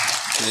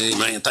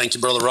Amen. Thank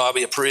you, Brother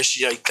Robbie.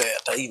 Appreciate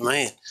that.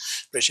 Amen.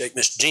 Appreciate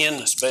Miss Jen,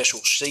 the special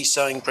she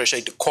sang.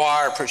 Appreciate the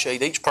choir.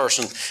 Appreciate each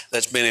person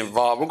that's been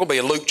involved. We're going to be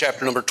in Luke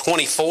chapter number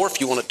 24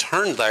 if you want to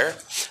turn there.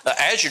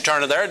 As you're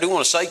turning there, I do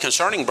want to say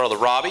concerning Brother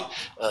Robbie,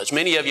 as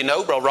many of you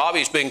know, Brother Robbie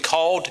has been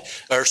called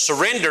or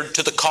surrendered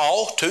to the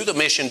call to the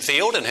mission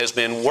field and has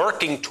been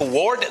working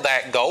toward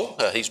that goal.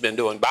 He's been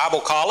doing Bible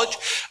college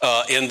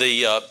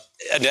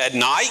at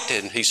night,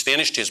 and he's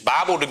finished his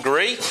Bible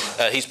degree.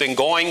 He's been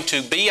going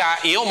to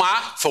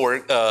BIMI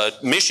for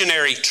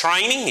missionary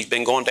training. He's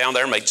been going down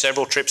there, made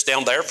several trips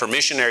down there for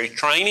missionary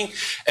training,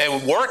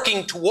 and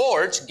working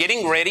towards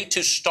getting ready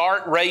to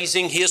start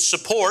raising his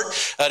support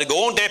to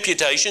go on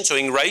deputation so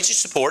he can raise his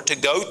support to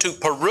go to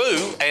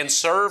Peru and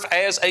serve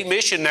as a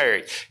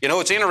missionary. You know,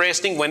 it's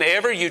interesting,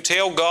 whenever you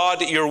tell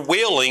God you're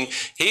willing,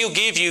 He'll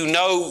give you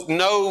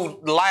no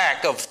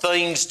lack of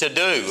things to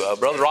do.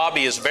 Brother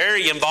Robbie is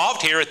very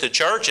involved here at the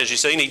church. As you've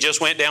seen, he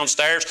just went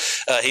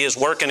downstairs. He is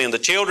working in the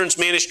children's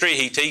ministry.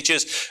 He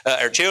teaches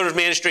our children's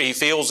ministry. He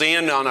fills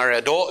in on our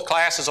adult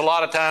classes a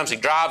lot of times. He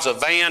drives a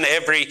van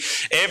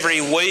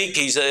every week.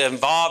 He's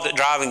involved at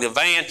driving the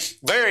van.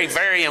 Very,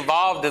 very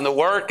involved in the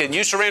work. And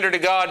you surrender to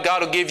God,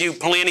 God will give you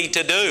plenty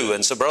to do.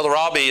 And so Brother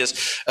Robbie has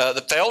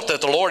felt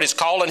that the Lord is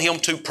calling him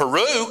to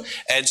Peru.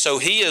 And so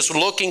he is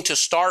looking to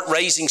start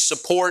raising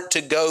support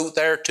to go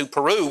there to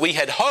Peru. We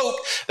had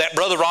hoped that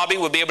Brother Robbie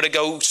would be able to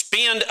go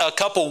spend a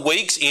couple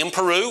weeks in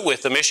Peru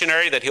with the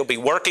missionary that he'll be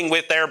working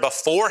with there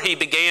before he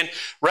began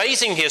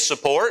raising his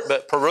support.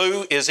 But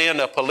Peru is in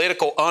a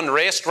political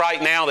unrest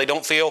right now. They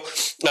don't feel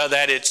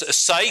that it's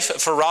safe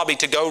for Robbie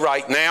to go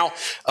right now.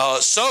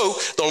 So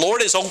the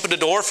Lord has opened the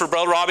door for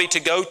Brother Robbie to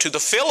go to the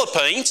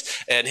Philippines,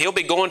 and he'll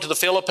be going to the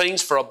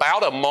Philippines for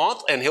about a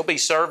month, and he'll be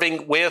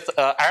serving with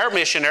our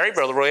missionary,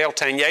 Brother Royel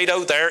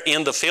Taniedo, there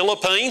in the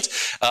Philippines.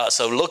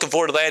 So looking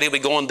forward to that. He'll be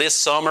going this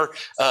summer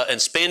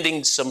and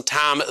spending some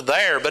time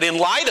there. But in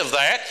light of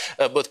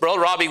that, with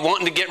Brother Robbie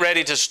wanting to get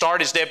ready to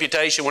start his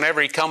deputation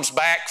whenever he comes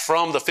back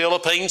from the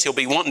Philippines, he'll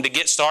be wanting to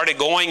get started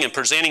going and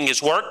presenting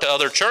his work to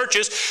other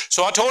churches.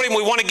 So I told him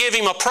we want to give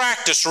him a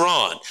practice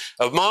run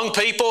among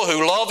people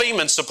who love him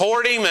and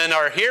support him and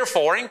are here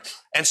for him.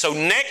 And so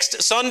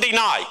next Sunday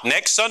night,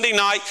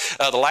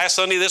 the last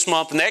Sunday of this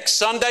month, next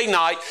Sunday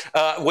night,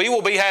 we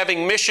will be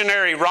having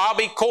missionary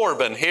Robbie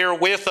Corbin here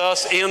with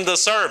us in the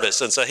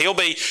service. And so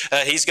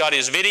he's got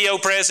his video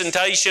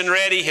presentation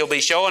ready. He'll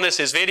be showing us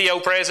his video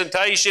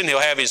presentation. He'll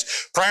have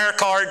his prayer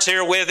cards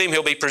here with him.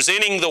 He'll be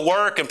presenting the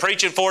work and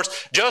preaching for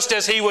us just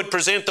as he would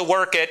present the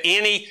work at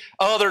any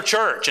other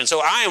church. And so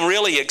I am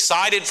really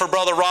excited for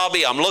Brother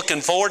Robbie. I'm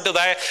looking forward to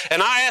that.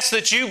 And I ask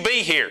that you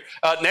be here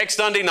next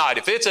Sunday night.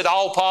 If it's at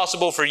all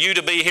possible for you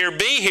to be here,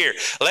 be here.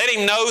 Let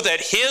him know that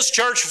his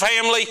church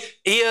family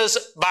is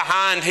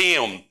behind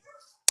him.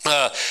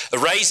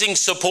 Raising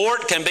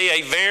support can be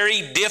a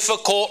very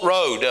difficult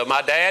road.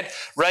 My dad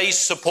raised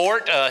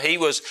support. He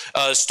was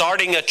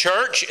starting a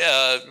church,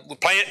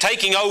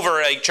 taking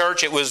over a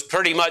church. It was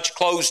pretty much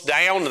closed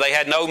down. They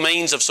had no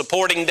means of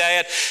supporting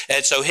Dad.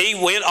 And so he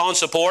went on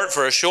support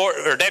for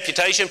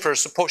deputation for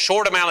a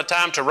short amount of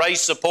time to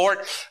raise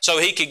support so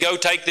he could go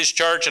take this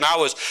church. And I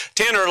was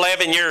 10 or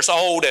 11 years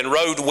old and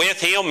rode with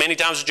him. Many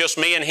times just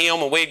me and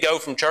him, and we'd go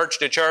from church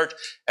to church.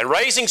 And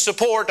raising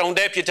support on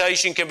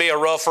deputation can be a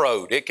rough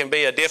road. It can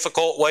be a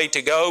difficult way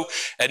to go.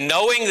 And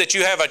knowing that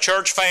you have a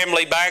church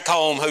family back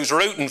home who's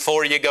rooting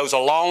for you goes a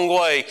long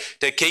way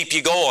to keep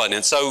you going.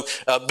 And so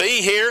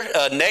be here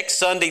next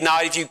Sunday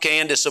night if you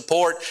can to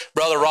support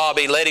Brother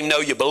Robbie. Let him know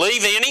you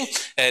believe in him.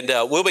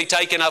 And we'll be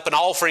taking up an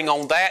offering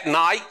on that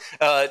night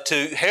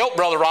to help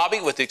Brother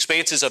Robbie with the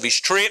expenses of his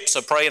trip.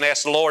 So pray and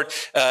ask the Lord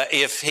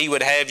if he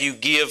would have you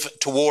give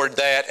toward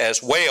that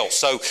as well.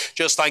 So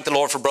just thank the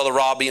Lord for Brother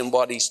Robbie and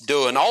what he's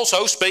doing.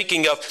 Also,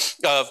 speaking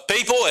of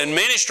people and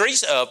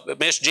ministries,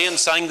 Miss Jen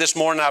sang this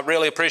morning. I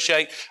really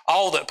appreciate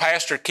all that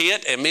Pastor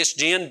Kit and Miss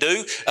Jen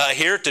do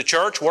here at the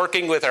church,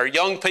 working with our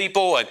young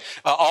people and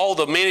all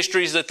the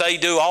ministries that they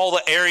do, all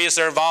the areas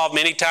they're involved,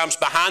 many times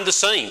behind the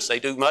scenes. They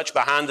do much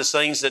behind the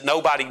scenes that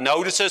nobody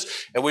notices,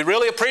 and we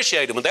really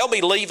appreciate them. And they'll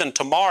be leaving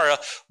tomorrow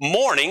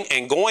morning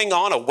and going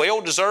on a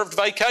well-deserved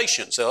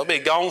vacation. So they'll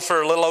be gone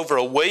for a little over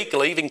a week,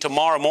 leaving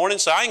tomorrow morning.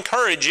 So I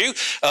encourage you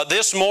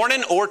this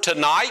morning or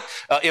tonight,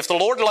 if the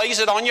Lord lays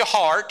it on your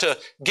heart, to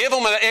give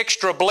them an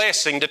extra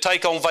blessing to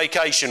take on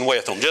vacation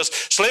with them.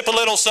 Just slip a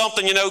little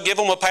something, give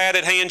them a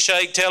patted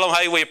handshake, tell them,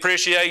 hey, we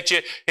appreciate you.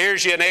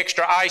 Here's you an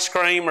extra ice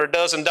cream or a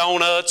dozen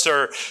donuts,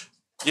 or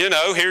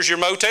here's your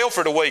motel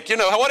for the week.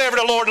 Whatever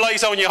the Lord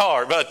lays on your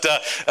heart. But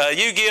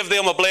you give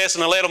them a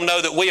blessing and let them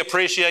know that we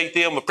appreciate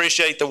them,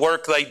 appreciate the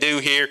work they do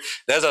here.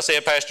 As I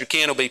said, Pastor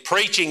Ken will be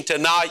preaching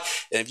tonight.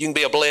 And if you can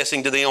be a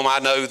blessing to them, I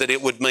know that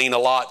it would mean a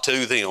lot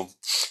to them.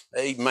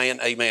 Amen,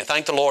 amen.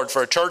 Thank the Lord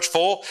for a church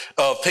full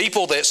of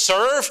people that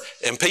serve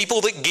and people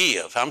that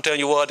give. I'm telling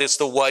you what, it's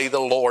the way the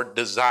Lord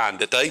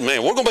designed it.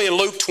 Amen. We're going to be in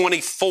Luke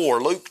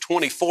 24. Luke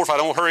 24, if I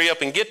don't hurry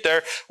up and get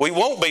there, we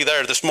won't be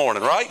there this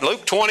morning, right?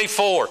 Luke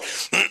 24.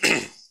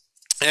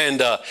 And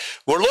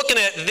we're looking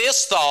at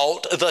this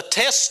thought, the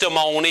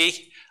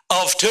testimony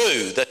of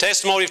two, the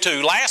testimony of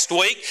two. Last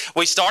week,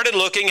 we started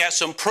looking at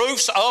some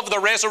proofs of the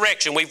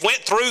resurrection. We went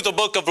through the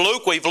book of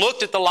Luke. We've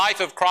looked at the life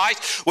of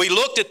Christ. We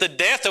looked at the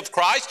death of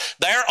Christ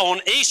there on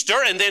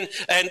Easter and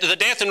the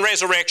death and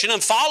resurrection.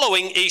 And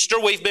following Easter,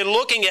 we've been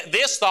looking at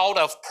this thought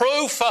of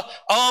proof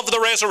of the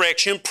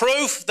resurrection,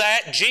 proof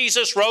that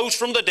Jesus rose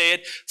from the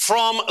dead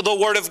from the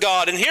Word of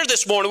God. And here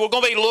this morning, we're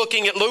going to be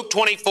looking at Luke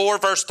 24,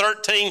 verse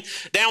 13,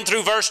 down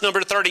through verse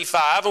number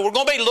 35. And we're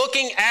going to be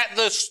looking at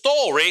the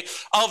story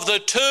of the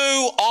two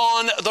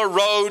on the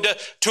road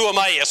to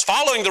Emmaus.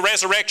 Following the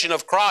resurrection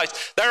of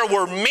Christ, there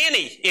were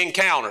many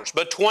encounters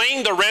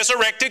between the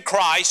resurrected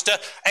Christ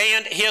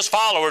and His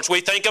followers. We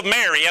think of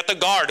Mary at the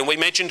garden. We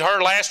mentioned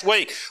her last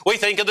week. We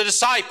think of the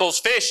disciples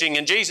fishing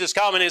and Jesus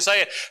coming and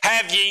saying,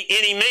 "Have ye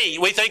any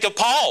meat?" We think of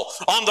Paul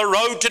on the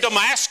road to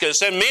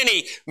Damascus and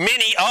many,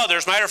 many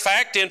others. Matter of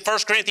fact, in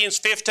 1 Corinthians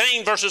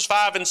 15, verses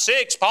 5 and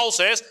 6, Paul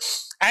says,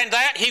 "And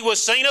that he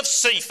was seen of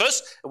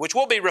Cephas," which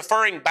we'll be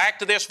referring back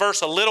to this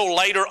verse a little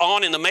later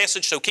on in the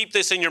message, so keep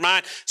this in your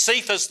mind.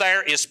 Cephas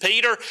there is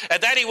Peter.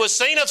 "And that he was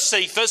seen of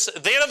Cephas,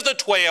 then of the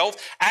 12.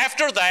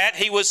 After that,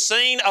 he was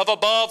seen of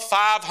above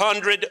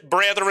 500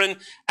 brethren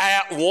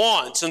at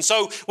once." And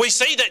so we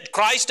see that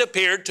Christ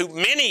appeared to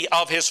many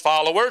of His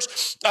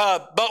followers,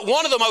 but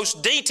one of the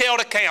most detailed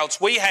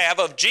accounts we have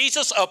of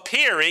Jesus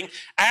appearing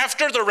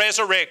after the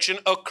resurrection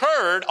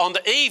occurred on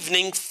the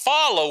evening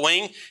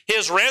following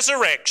His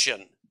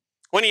resurrection,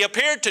 when He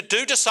appeared to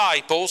two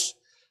disciples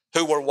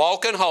who were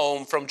walking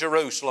home from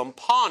Jerusalem,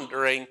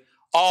 pondering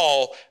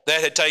all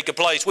that had taken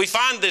place. We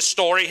find this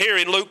story here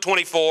in Luke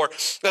 24,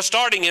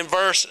 starting in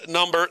verse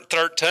number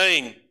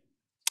 13.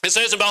 It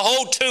says, "And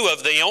behold, two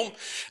of them."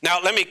 Now,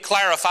 let me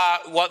clarify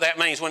what that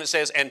means when it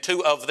says, "and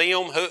two of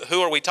them."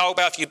 Who are we talking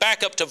about? If you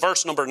back up to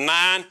verse number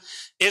 9,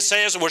 it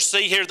says, we'll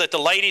see here that the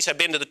ladies have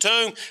been to the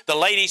tomb. The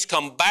ladies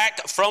come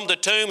back from the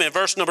tomb. In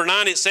verse number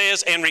 9, it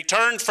says, "And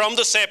returned from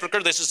the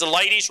sepulchre." This is the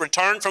ladies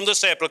returned from the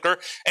sepulchre,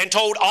 "and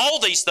told all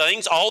these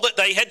things," all that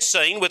they had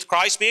seen with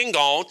Christ being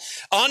gone,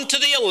 "unto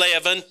the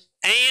 11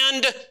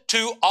 and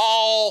to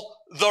all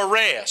the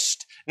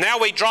rest." Now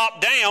we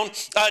drop down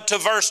to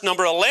verse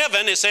number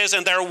 11. It says,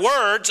 "And their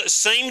words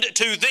seemed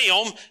to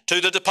them," to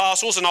the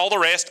apostles and all the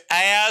rest,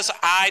 "as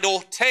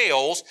idle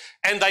tales,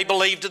 and they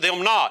believed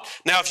them not."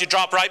 Now if you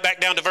drop right back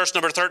down to verse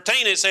number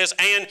 13, it says,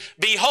 "And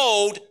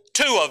behold,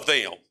 two of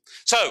them."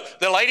 So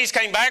the ladies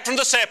came back from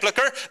the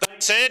sepulchre.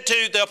 They said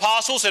to the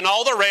apostles and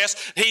all the rest,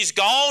 "He's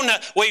gone.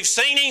 We've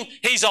seen Him.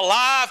 He's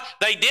alive."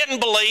 They didn't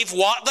believe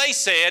what they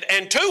said,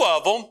 and two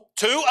of them,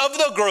 two of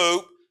the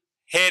group,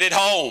 headed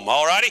home.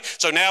 All righty?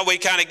 So now we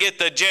kind of get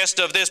the gist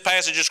of this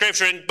passage of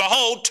Scripture. "And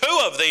behold, two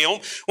of them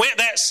went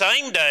that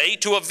same day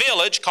to a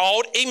village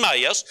called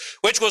Emmaus,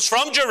 which was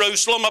from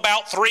Jerusalem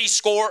about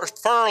 60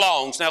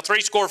 furlongs. Now,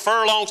 60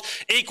 furlongs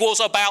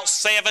equals about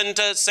 7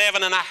 to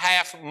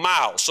 7.5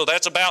 miles. So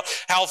that's about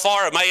how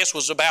far. Emmaus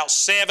was about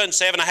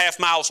 7.5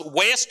 miles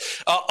west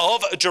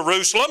of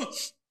Jerusalem.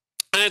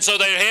 And so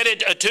they're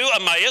headed to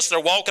Emmaus. They're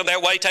walking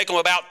that way. Take them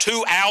about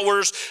 2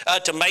 hours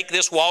to make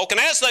this walk. And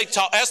as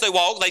they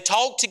walked, they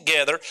talked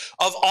together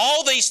of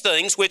all these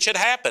things which had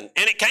happened.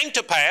 And it came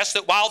to pass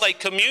that while they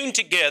communed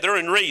together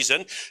and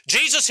reasoned,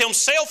 Jesus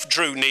Himself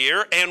drew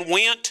near and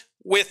went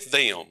with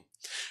them.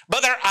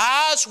 But their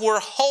eyes were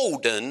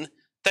holden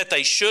that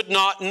they should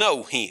not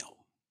know Him.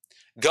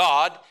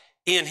 God,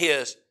 in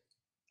His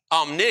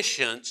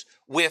omniscience,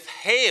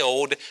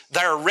 withheld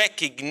their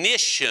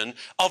recognition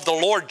of the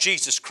Lord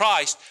Jesus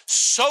Christ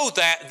so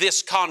that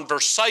this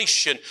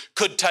conversation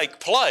could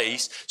take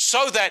place,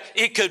 so that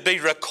it could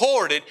be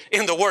recorded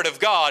in the Word of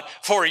God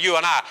for you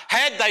and I.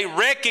 Had they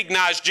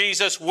recognized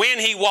Jesus when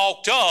He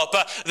walked up,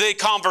 the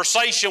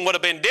conversation would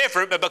have been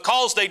different, but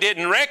because they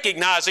didn't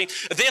recognize Him,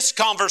 this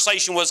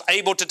conversation was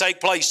able to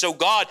take place. So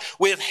God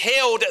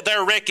withheld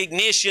their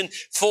recognition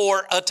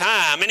for a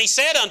time. And He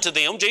said unto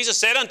them, Jesus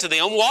said unto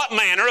them, "What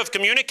manner of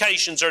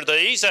communications are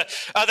these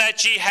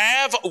that ye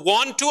have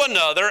one to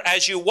another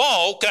as you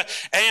walk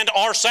and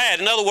are sad?"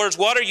 In other words,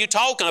 what are you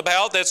talking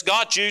about that's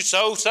got you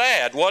so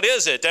sad? What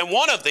is it? "And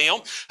one of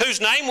them,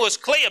 whose name was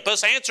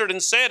Cleopas, answered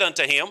and said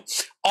unto him,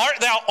 Art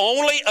thou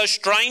only a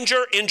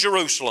stranger in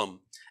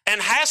Jerusalem,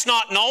 and hast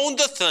not known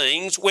the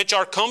things which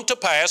are come to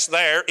pass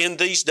there in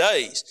these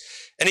days?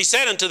 And he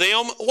said unto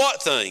them,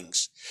 What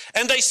things?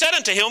 And they said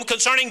unto him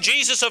concerning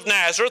Jesus of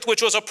Nazareth,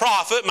 which was a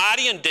prophet,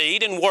 mighty in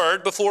deed and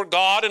word before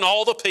God and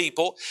all the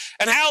people,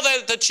 and how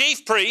that the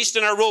chief priests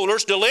and our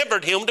rulers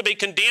delivered him to be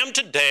condemned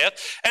to death,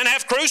 and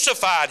have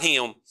crucified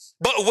him.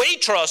 But we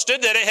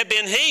trusted that it had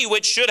been he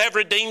which should have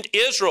redeemed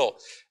Israel.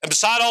 And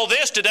beside all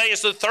this, today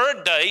is the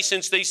 3rd day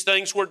since these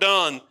things were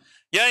done.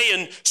 Yea,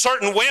 and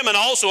certain women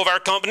also of our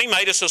company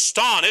made us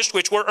astonished,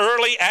 which were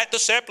early at the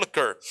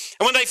sepulchre.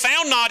 And when they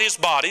found not his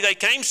body, they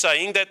came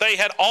saying that they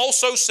had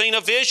also seen a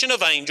vision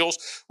of angels,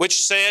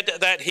 which said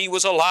that he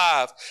was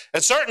alive.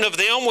 And certain of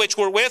them which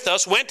were with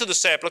us went to the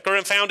sepulchre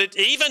and found it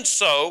even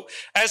so,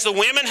 as the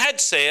women had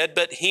said,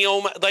 but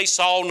him they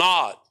saw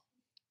not.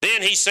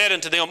 Then he said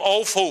unto them,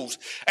 O fools,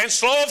 and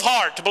slow of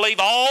heart to believe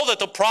all that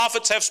the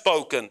prophets have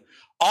spoken.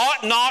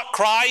 ought not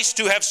Christ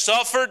to have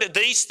suffered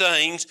these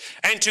things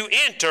and to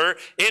enter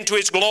into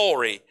his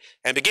glory?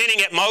 And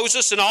beginning at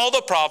Moses and all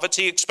the prophets,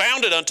 he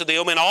expounded unto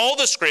them in all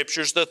the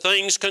scriptures the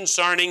things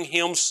concerning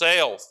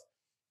himself.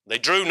 They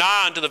drew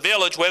nigh unto the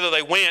village whither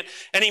they went,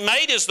 and he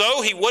made as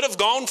though he would have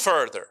gone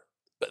further.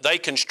 But they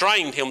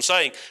constrained him,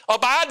 saying,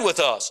 Abide with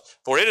us,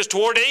 for it is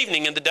toward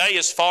evening, and the day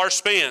is far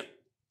spent.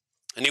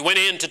 And he went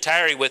in to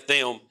tarry with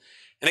them.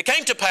 And it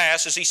came to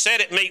pass, as he sat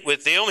at meat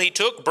with them, he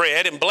took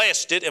bread and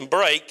blessed it and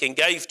brake and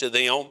gave to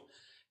them.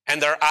 And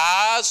their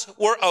eyes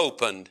were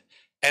opened,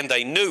 and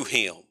they knew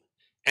him,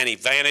 and he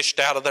vanished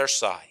out of their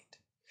sight.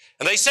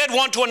 And they said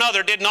one to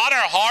another, Did not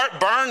our heart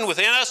burn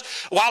within us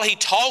while he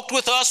talked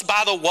with us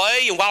by the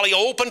way, and while he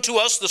opened to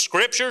us the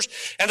scriptures?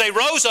 And they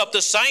rose up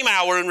the same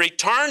hour and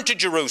returned to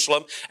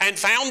Jerusalem, and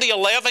found the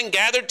 11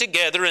 gathered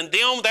together, and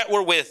them that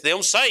were with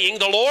them, saying,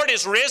 The Lord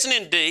is risen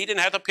indeed, and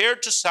hath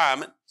appeared to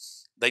Simon.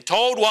 They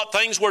told what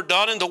things were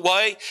done in the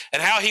way,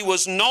 and how he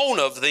was known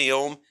of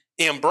them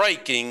in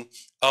breaking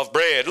of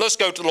bread. Let's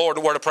go to the Lord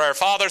in a word of prayer.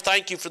 Father,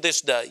 thank you for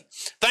this day.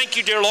 Thank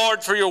you, dear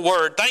Lord, for your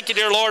word. Thank you,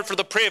 dear Lord, for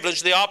the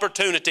privilege, the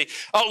opportunity,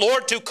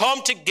 Lord, to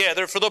come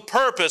together for the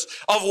purpose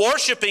of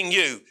worshiping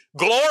you,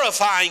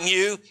 glorifying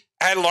you,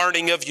 and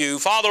learning of you.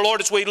 Father,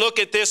 Lord, as we look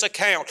at this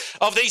account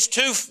of these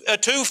two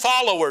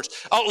followers,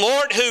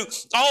 Lord, who,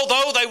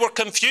 although they were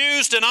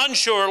confused and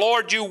unsure,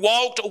 Lord, you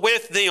walked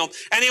with them.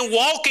 And in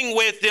walking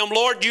with them,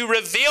 Lord, you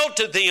revealed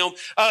to them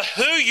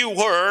who you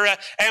were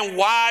and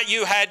why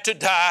you had to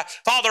die.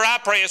 Father, I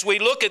pray as we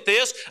look at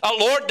this,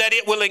 Lord, that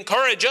it will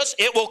encourage us,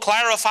 it will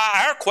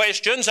clarify our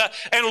questions,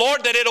 and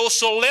Lord, that it will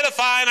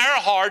solidify in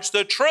our hearts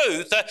the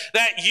truth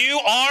that you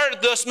are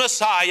the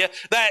Messiah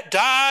that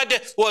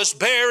died, was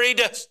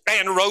buried,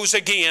 and rose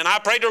again. I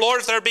pray, dear Lord,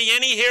 if there be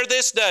any here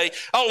this day,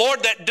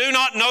 Lord, that do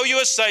not know you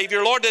as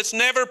Savior, Lord, that's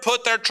never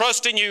put their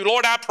trust in you,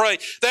 Lord, I pray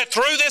that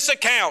through this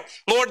account,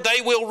 Lord,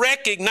 they will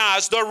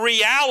recognize the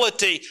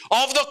reality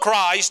of the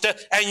Christ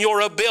and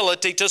your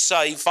ability to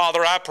save.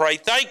 Father, I pray.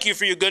 Thank you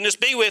for your goodness.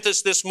 Be with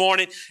us this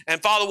morning.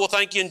 And Father, we'll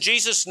thank you in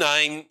Jesus'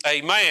 name.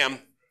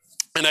 Amen.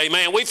 And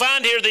amen. We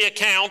find here the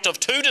account of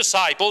two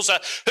disciples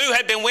who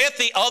had been with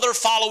the other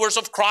followers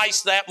of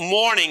Christ that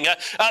morning.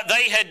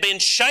 They had been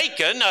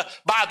shaken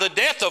by the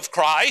death of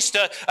Christ,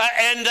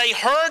 and they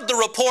heard the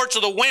reports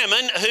of the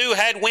women who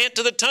had went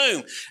to the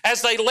tomb.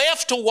 As they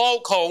left to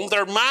walk home,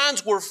 their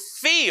minds were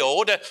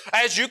filled,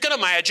 as you can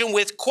imagine,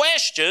 with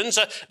questions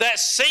that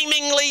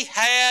seemingly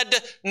had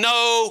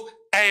no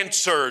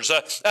answers.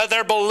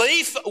 Their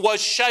belief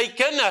was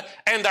shaken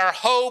and their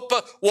hope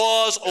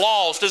was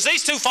lost. As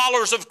these two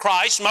followers of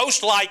Christ,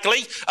 most likely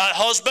a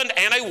husband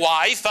and a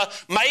wife,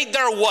 made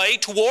their way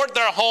toward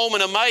their home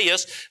in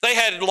Emmaus, they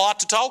had a lot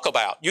to talk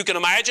about. You can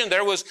imagine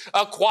there was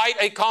quite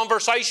a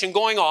conversation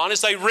going on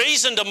as they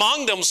reasoned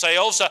among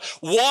themselves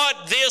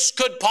what this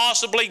could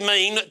possibly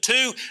mean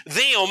to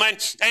them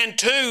and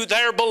to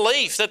their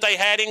belief that they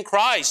had in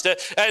Christ.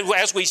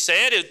 As we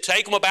said, it'd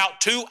take them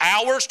about 2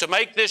 hours to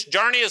make this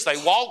journey as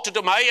they walked to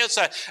Emmaus,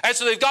 and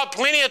so they've got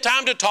plenty of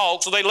time to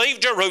talk, so they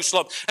leave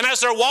Jerusalem, and as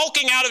they're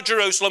walking out of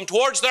Jerusalem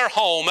towards their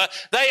home,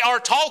 they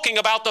are talking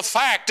about the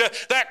fact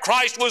that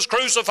Christ was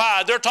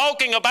crucified. They're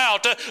talking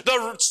about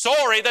the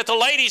story that the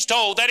ladies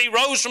told, that he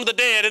rose from the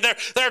dead, and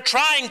they're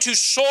trying to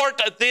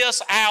sort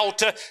this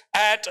out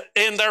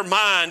in their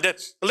mind.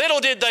 Little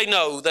did they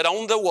know that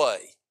on the way,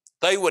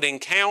 they would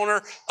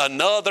encounter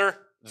another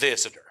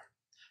visitor.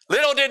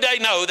 Little did they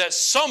know that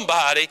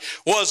somebody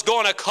was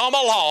going to come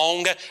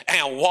along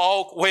and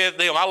walk with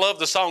them. I love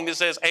the song that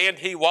says, and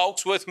he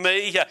walks with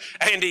me,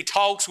 and he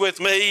talks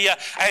with me,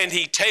 and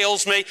he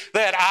tells me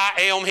that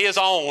I am his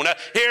own.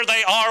 Here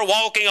they are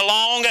walking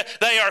along.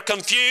 They are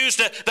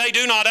confused. They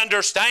do not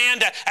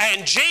understand.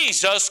 And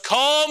Jesus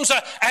comes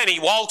and he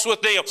walks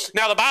with them.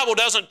 Now, the Bible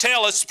doesn't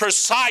tell us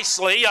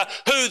precisely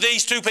who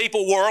these two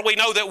people were. We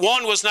know that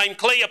one was named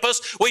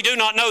Cleopas. We do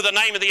not know the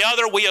name of the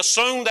other. We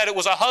assume that it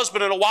was a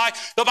husband and a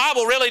wife. The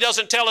Bible really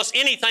doesn't tell us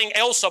anything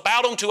else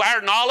about them to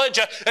our knowledge.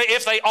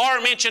 If they are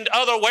mentioned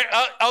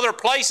other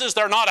places,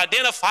 they're not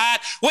identified.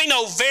 We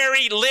know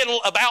very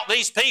little about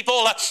these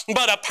people,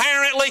 but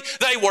apparently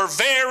they were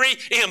very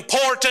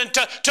important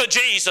to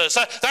Jesus.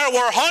 There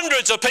were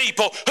hundreds of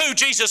people who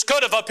Jesus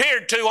could have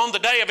appeared to on the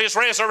day of his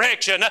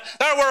resurrection.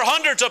 There were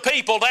hundreds of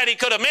people that he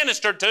could have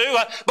ministered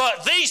to,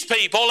 but these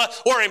people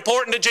were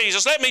important to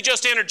Jesus. Let me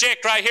just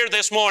interject right here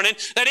this morning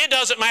that it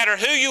doesn't matter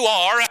who you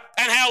are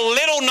and how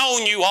little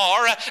known you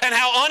are and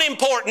how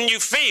unimportant you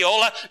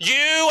feel,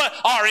 you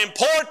are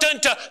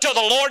important to the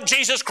Lord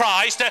Jesus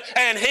Christ,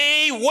 and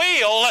he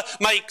will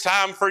make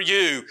time for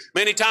you.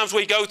 Many times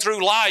we go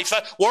through life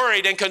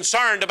worried and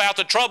concerned about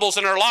the troubles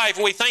in our life,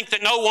 and we think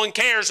that no one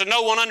cares and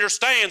no one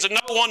understands and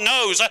no one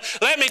knows.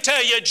 Let me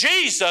tell you,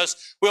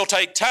 Jesus will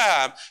take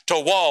time to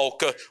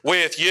walk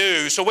with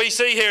you. So we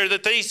see here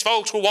that these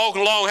folks were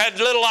walking along, had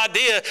little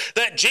idea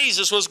that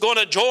Jesus was going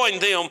to join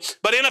them.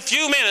 But in a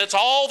few minutes,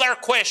 all their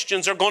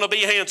questions are going to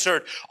be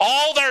answered. All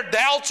all their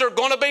doubts are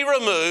going to be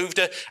removed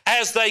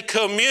as they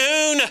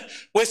commune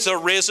with the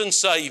risen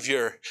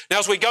Savior. Now,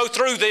 as we go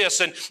through this,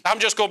 and I'm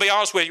just going to be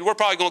honest with you, we're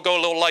probably going to go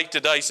a little late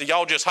today, so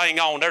y'all just hang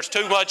on. There's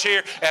too much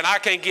here, and I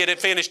can't get it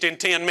finished in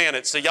 10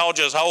 minutes, so y'all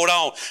just hold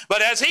on.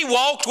 But as he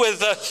walked with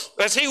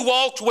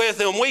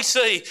them, we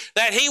see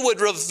that he would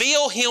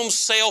reveal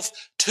himself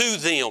to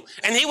them,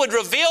 and he would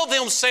reveal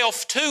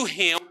himself to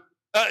him.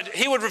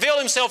 He would reveal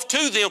himself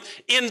to them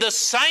in the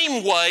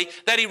same way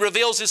that he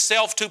reveals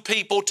himself to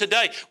people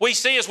today. We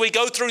see as we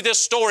go through this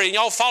story, and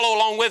y'all follow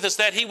along with us,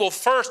 that he will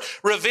first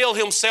reveal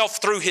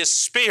himself through his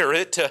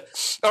Spirit,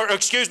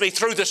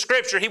 through the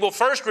Scripture. He will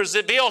first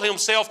reveal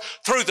himself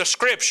through the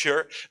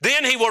Scripture.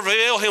 Then he will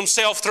reveal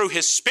himself through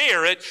his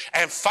Spirit.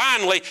 And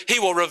finally, he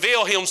will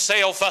reveal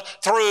himself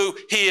through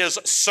his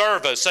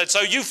service. And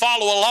so you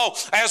follow along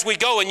as we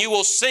go, and you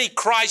will see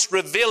Christ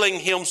revealing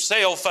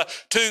himself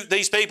to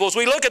these people. As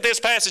we look at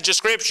this passage of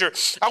Scripture,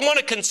 I want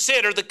to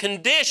consider the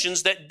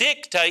conditions that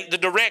dictate the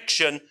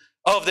direction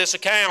of this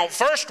account.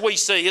 First, we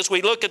see, as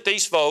we look at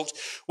these folks,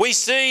 we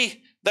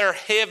see their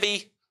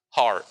heavy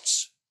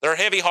hearts. Their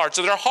heavy hearts.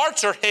 So their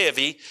hearts are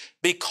heavy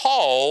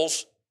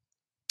because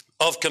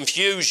of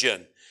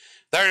confusion.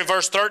 There in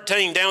verse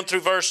 13 down through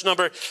verse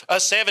number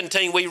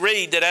 17, we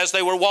read that as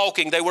they were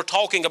walking, they were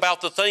talking about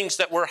the things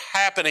that were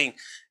happening.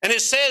 And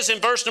it says in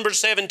verse number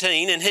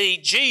 17, and he,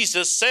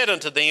 Jesus, said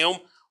unto them,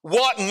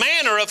 what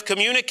manner of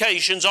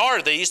communications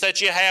are these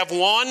that you have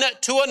one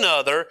to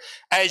another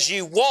as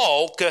you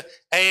walk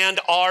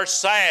and are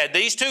sad?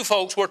 These two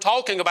folks were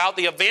talking about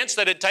the events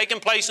that had taken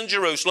place in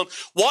Jerusalem,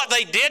 what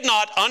they did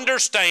not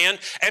understand,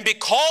 and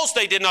because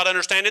they did not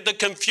understand it, the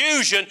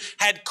confusion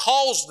had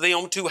caused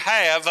them to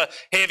have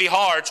heavy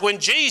hearts. When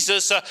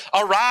Jesus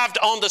arrived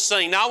on the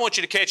scene, now I want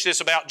you to catch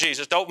this about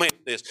Jesus, don't miss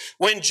this.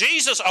 When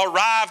Jesus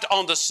arrived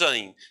on the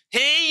scene,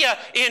 he,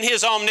 in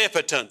his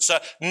omnipotence,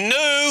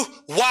 knew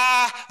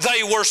why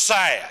they were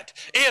sad.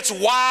 It's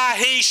why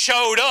he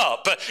showed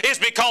up. It's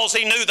because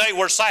he knew they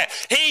were sad.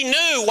 He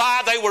knew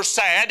why they were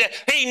sad.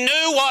 He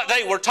knew what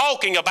they were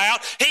talking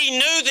about. He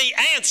knew the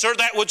answer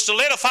that would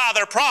solidify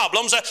their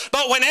problems.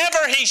 But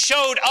whenever he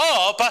showed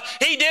up,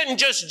 he didn't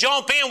just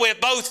jump in with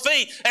both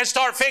feet and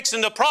start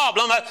fixing the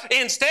problem.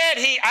 Instead,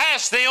 he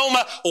asked them,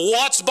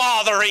 what's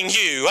bothering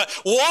you?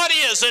 What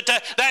is it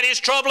that is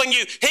troubling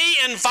you?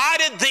 He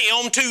invited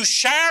them to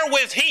share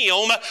with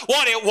him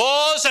what it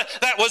was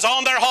that was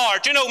on their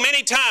heart. You know,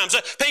 many times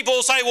people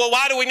will say, well,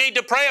 why do we need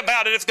to pray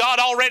about it if God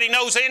already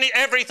knows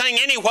everything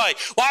anyway?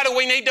 Why do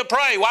we need to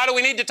pray? Why do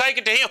we need to take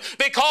it to him?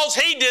 Because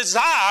he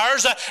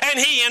desires and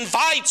he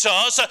invites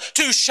us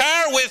to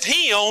share with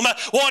him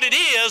what it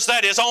is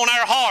that is on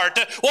our heart,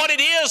 what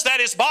it is that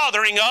is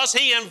bothering us.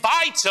 He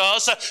invites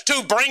us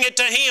to bring it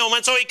to him.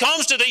 And so he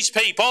comes to these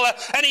people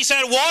and he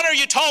said, what are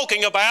you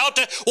talking about?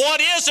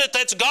 What is it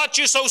that's got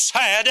you so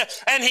sad?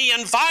 And he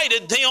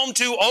invited them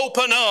to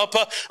open up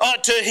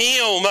to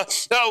him.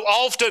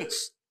 Often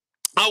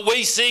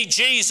we see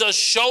Jesus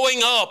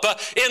showing up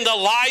in the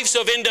lives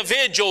of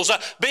individuals,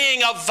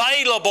 being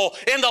available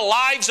in the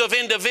lives of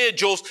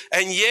individuals,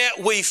 and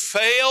yet we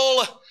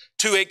fail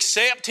to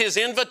accept his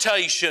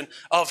invitation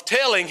of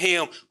telling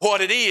him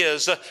what it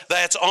is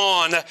that's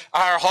on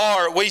our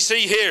heart. We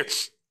see here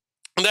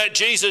that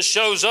Jesus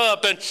shows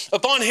up, and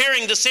upon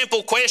hearing the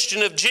simple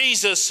question of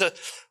Jesus,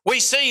 we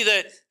see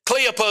that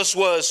Cleopas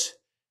was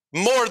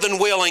more than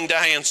willing to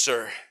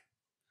answer.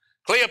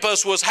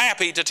 Cleopas was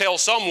happy to tell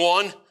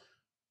someone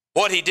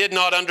what he did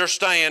not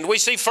understand. We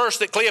see first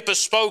that Cleopas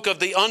spoke of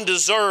the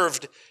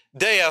undeserved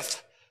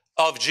death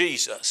of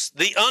Jesus.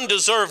 The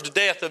undeserved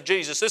death of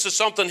Jesus. This is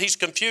something he's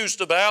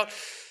confused about.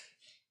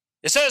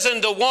 It says,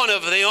 and the one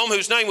of them,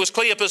 whose name was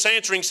Cleopas,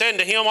 answering, said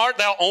to him, art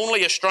thou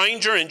only a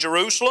stranger in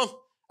Jerusalem?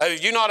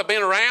 Have you not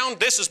been around?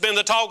 This has been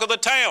the talk of the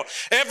town.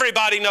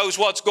 Everybody knows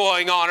what's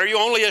going on. Are you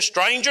only a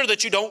stranger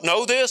that you don't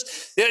know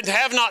this?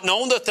 Have not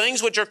known the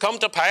things which are come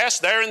to pass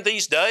there in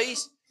these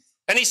days?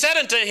 And he said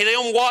unto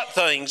them, what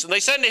things? And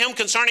they said unto him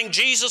concerning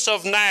Jesus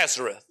of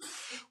Nazareth,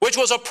 which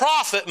was a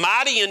prophet,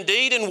 mighty in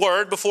deed and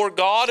word before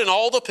God and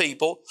all the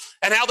people,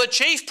 and how the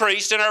chief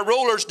priests and our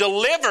rulers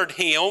delivered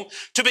him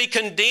to be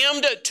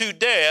condemned to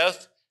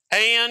death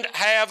and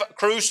have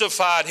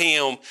crucified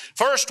him.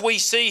 First, we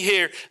see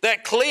here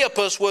that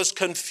Cleopas was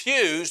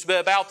confused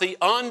about the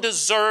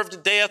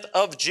undeserved death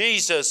of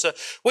Jesus.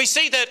 We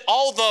see that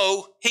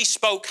although he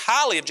spoke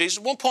highly of Jesus,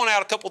 we'll point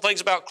out a couple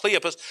things about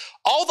Cleopas.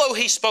 Although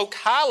he spoke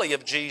highly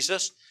of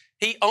Jesus,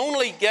 he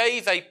only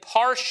gave a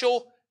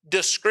partial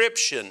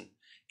description.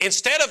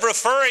 Instead of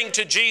referring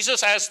to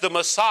Jesus as the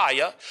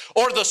Messiah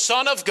or the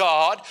Son of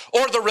God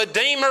or the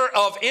Redeemer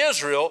of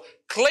Israel,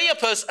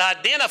 Cleopas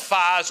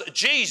identifies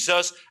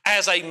Jesus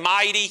as a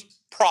mighty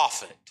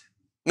prophet.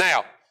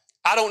 Now,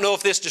 I don't know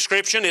if this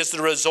description is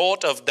the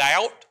result of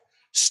doubt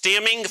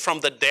stemming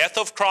from the death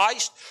of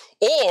Christ,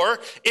 or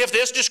if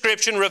this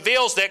description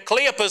reveals that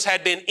Cleopas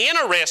had been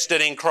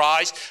interested in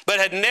Christ but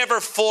had never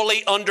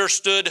fully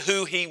understood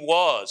who he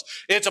was.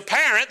 It's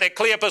apparent that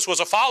Cleopas was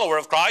a follower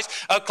of Christ.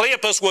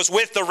 Cleopas was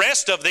with the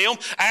rest of them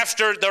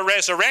after the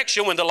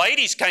resurrection when the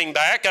ladies came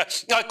back.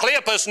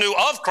 Cleopas knew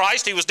of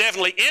Christ. He was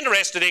definitely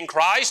interested in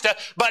Christ.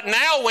 But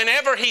now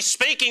whenever he's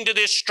speaking to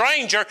this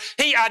stranger,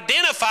 he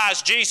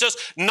identifies Jesus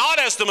not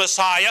as the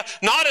Messiah,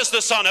 not as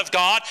the Son of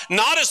God,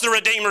 not as the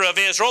Redeemer of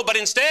Israel, but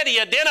instead he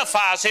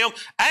identifies him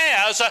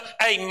as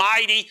a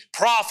mighty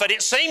prophet.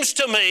 It seems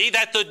to me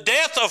that the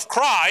death of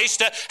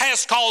Christ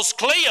has caused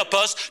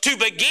Cleopas to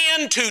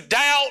begin to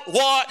doubt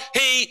what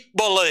he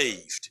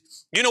believed.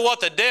 You know what?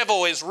 The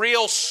devil is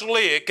real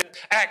slick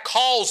at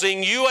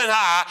causing you and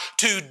I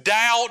to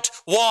doubt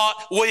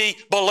what we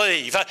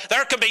believe.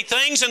 There can be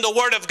things in the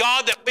Word of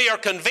God that we are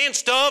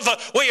convinced of,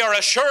 we are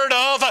assured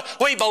of,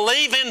 we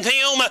believe in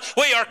them,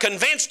 we are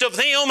convinced of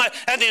them,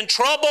 and then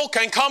trouble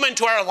can come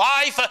into our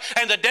life,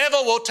 and the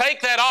devil will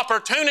take that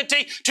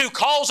opportunity to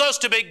cause us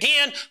to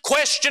begin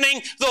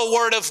questioning the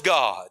Word of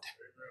God.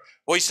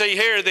 We see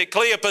here that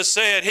Cleopas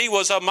said he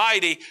was a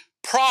mighty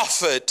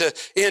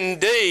prophet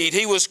indeed.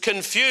 He was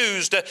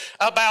confused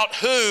about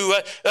who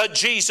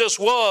Jesus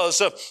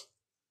was.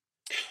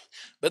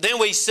 But then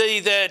we see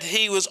that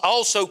he was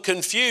also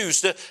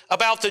confused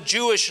about the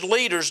Jewish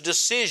leaders'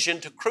 decision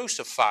to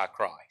crucify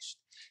Christ.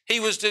 He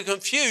was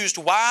confused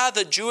why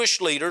the Jewish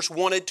leaders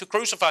wanted to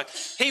crucify him.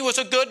 He was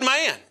a good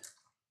man.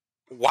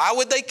 Why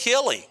would they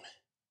kill him?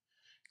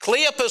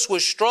 Cleopas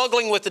was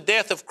struggling with the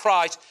death of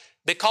Christ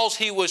because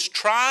he was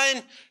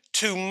trying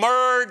to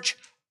merge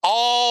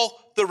all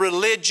the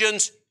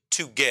religions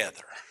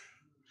together.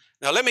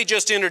 Now let me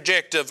just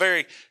interject a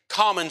very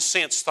common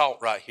sense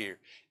thought right here.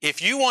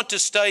 If you want to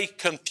stay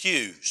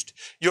confused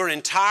your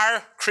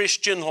entire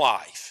Christian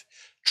life,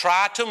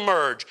 try to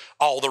merge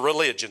all the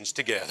religions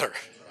together.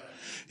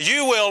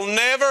 You will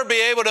never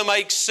be able to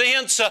make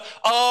sense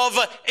of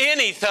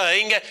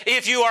anything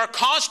if you are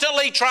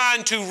constantly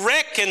trying to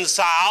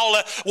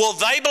reconcile, well,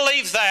 they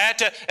believe that,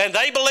 and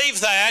they believe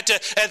that,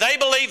 and they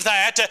believe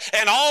that,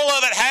 and all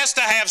of it has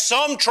to have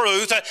some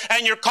truth,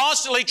 and you're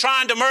constantly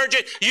trying to merge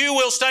it. You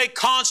will stay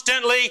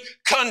constantly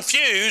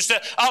confused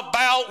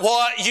about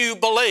what you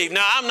believe.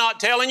 Now, I'm not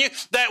telling you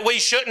that we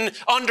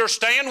shouldn't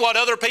understand what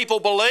other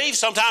people believe.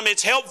 Sometimes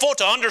it's helpful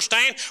to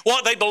understand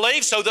what they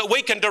believe so that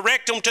we can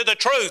direct them to the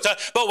truth.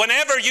 But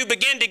whenever you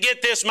begin to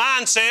get this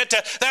mindset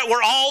that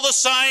we're all the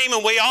same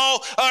and we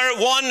all are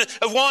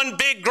one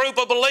big group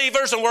of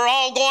believers and we're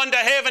all going to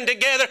heaven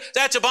together,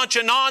 that's a bunch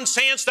of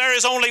nonsense. There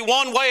is only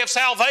one way of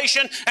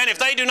salvation, and if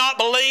they do not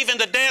believe in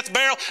the death,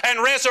 burial,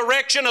 and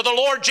resurrection of the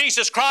Lord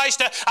Jesus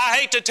Christ, I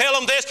hate to tell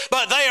them this,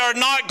 but they are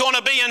not going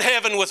to be in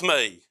heaven with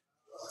me.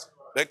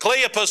 But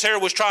Cleopas here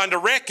was trying to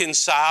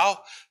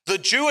reconcile the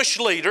Jewish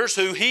leaders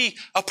who he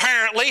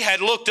apparently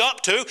had looked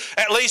up to,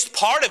 at least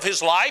part of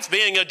his life,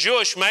 being a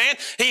Jewish man.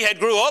 He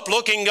had grew up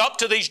looking up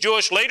to these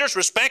Jewish leaders,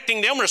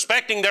 respecting them,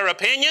 respecting their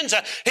opinions.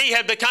 He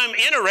had become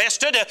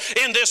interested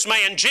in this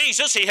man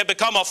Jesus. He had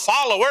become a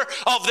follower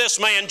of this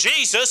man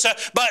Jesus.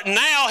 But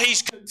now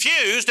he's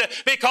confused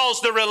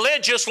because the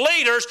religious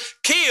leaders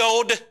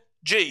killed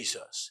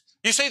Jesus.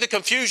 You see the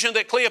confusion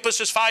that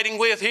Cleopas is fighting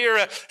with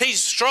here?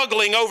 He's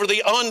struggling over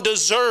the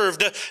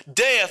undeserved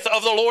death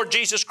of the Lord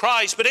Jesus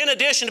Christ. But in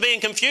addition to being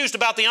confused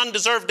about the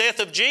undeserved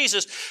death of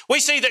Jesus, we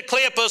see that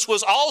Cleopas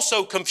was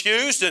also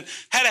confused and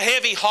had a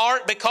heavy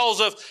heart because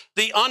of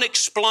the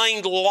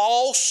unexplained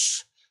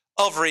loss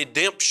of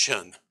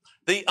redemption.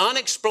 The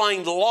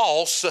unexplained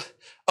loss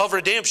of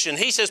redemption.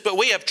 He says, but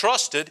we have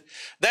trusted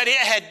that it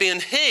had been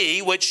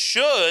He which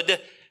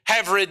should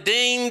have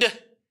redeemed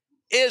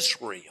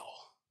Israel.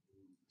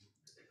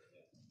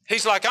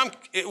 He's like,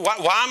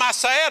 why am I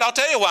sad? I'll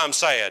tell you why I'm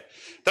sad.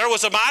 There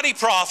was a mighty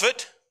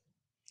prophet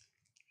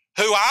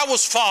who I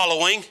was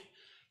following,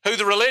 who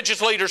the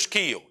religious leaders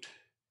killed.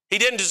 He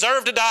didn't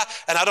deserve to die,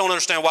 and I don't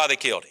understand why they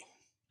killed him.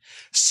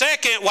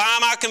 Second, why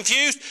am I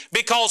confused?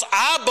 Because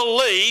I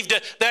believed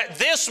that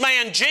this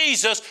man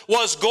Jesus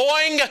was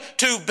going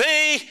to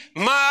be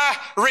my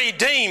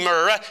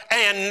Redeemer,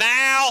 and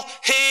now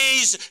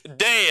He's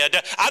dead.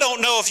 I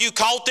don't know if you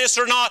caught this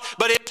or not,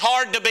 but it's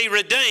hard to be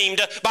redeemed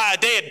by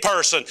a dead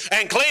person.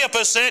 And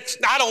Cleopas said,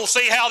 I don't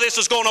see how this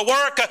is going to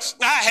work.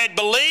 I had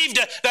believed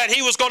that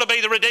he was going to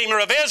be the Redeemer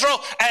of Israel,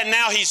 and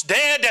now he's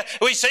dead.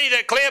 We see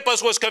that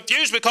Cleopas was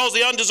confused because of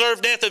the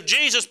undeserved death of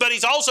Jesus, but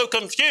he's also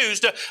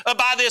confused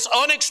by this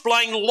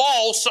unexplained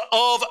loss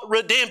of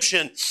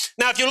redemption.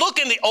 Now, if you look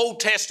in the Old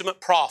Testament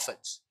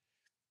prophets,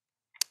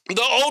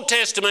 the Old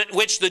Testament,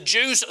 which the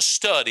Jews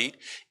studied,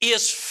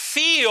 is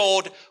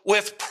filled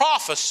with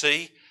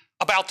prophecy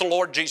about the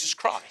Lord Jesus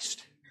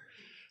Christ.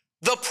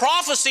 The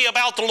prophecy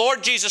about the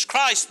Lord Jesus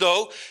Christ,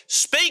 though,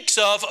 speaks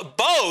of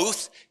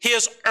both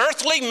His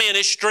earthly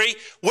ministry,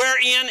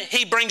 wherein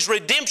He brings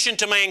redemption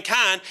to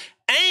mankind,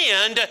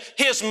 and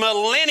his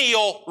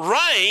millennial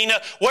reign,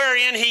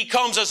 wherein he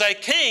comes as a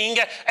king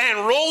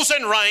and rules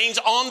and reigns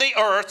on the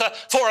earth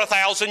for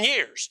 1,000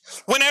 years.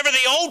 Whenever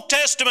the Old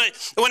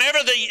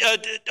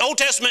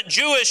Testament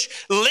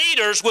Jewish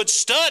leaders would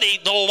study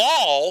the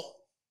law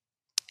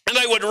and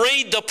they would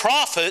read the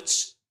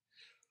prophets,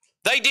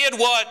 they did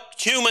what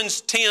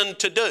humans tend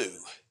to do.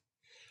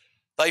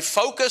 They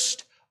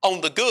focused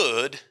on the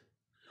good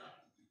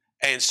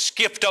and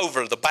skipped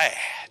over the bad.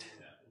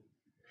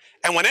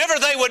 And whenever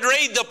they would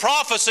read the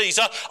prophecies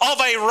of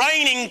a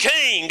reigning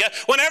king,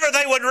 whenever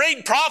they would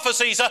read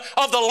prophecies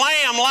of the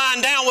lamb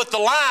lying down with the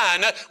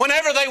lion,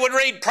 whenever they would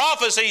read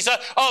prophecies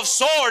of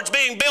swords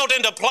being beat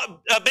into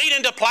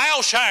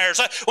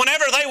plowshares,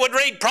 whenever they would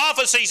read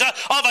prophecies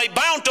of a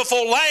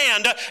bountiful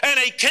land and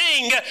a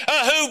king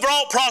who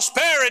brought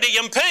prosperity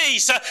and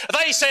peace,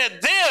 they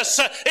said, this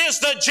is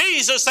the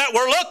Jesus that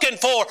we're looking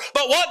for.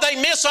 But what they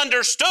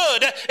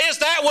misunderstood is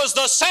that was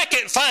the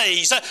second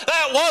phase.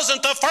 That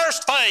wasn't the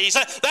first phase.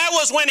 That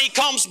was when he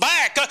comes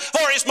back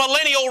for his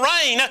millennial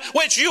reign,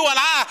 which you and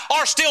I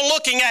are still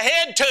looking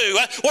ahead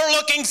to. We're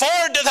looking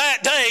forward to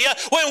that day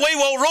when we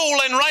will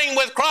rule and reign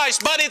with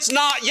Christ, but it's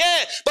not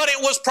yet. But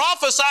it was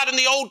prophesied in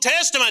the Old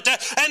Testament,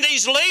 and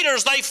these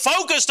leaders, they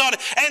focused on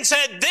it and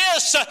said,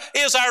 this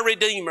is our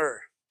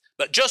Redeemer.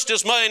 But just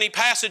as many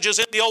passages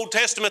in the Old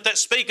Testament that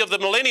speak of the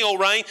millennial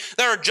reign,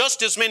 there are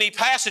just as many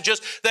passages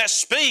that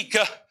speak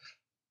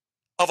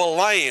of a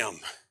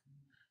lamb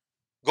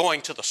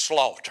going to the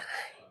slaughter.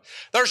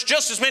 There's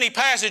just as many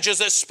passages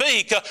that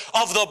speak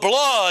of the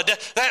blood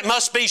that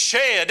must be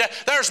shed.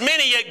 There's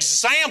many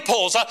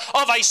examples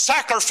of a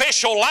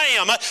sacrificial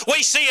lamb.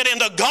 We see it in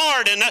the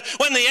garden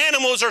when the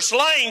animals are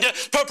slain to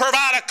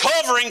provide a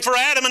covering for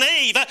Adam and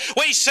Eve.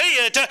 We see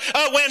it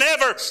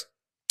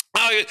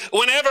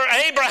whenever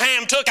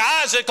Abraham took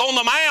Isaac on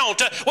the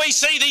mount. We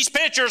see these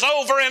pictures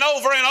over and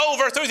over and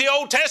over through the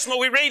Old Testament.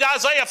 We read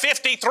Isaiah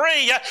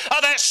 53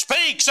 that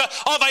speaks of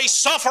a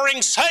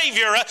suffering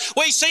Savior.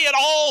 We see it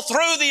all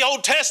through the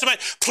Old Testament.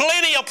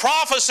 Plenty of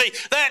prophecy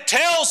that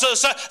tells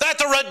us that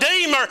the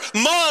Redeemer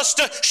must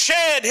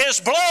shed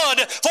his blood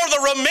for the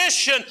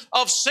remission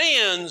of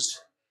sins.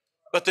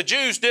 But the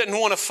Jews didn't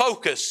want to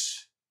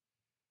focus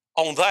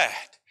on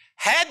that.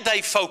 Had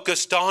they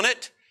focused on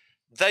it,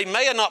 they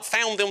may have not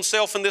found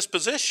themselves in this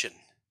position.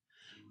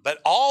 But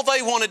all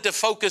they wanted to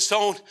focus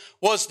on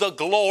was the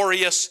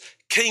glorious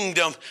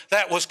kingdom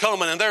that was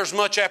coming. And there's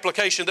much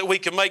application that we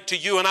can make to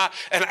you and I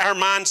and our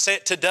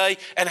mindset today,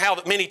 and how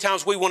that many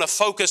times we want to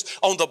focus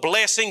on the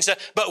blessings,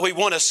 but we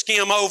want to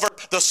skim over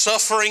the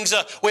sufferings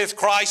with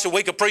Christ. And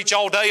we could preach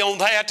all day on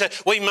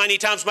that. We many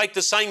times make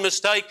the same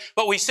mistake.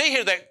 But we see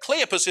here that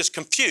Cleopas is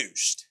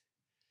confused,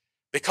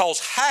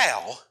 because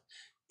how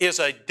is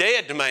a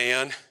dead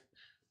man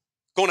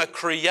going to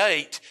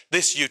create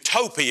this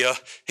utopia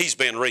he's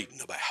been reading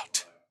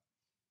about?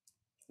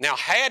 Now,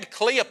 had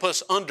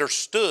Cleopas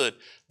understood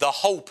the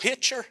whole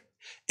picture,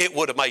 it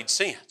would have made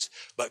sense.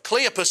 But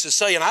Cleopas is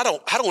saying, I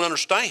don't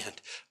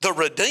understand. The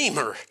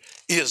Redeemer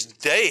is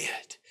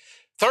dead.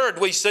 Third,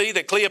 we see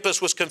that Cleopas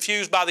was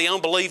confused by the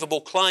unbelievable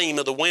claim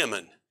of the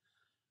women.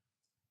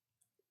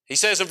 He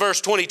says in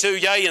verse 22,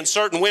 yea, and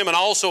certain women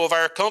also of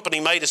our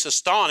company made us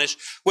astonished,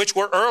 which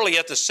were early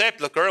at the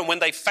sepulchre, and when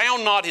they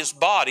found not his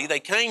body, they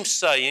came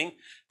saying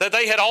that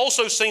they had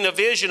also seen a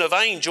vision of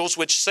angels,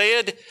 which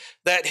said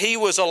that he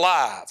was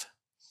alive.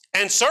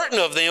 And certain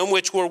of them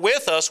which were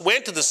with us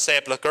went to the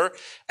sepulchre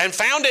and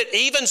found it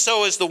even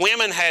so as the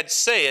women had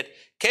said.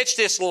 Catch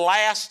this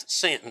last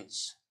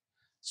sentence.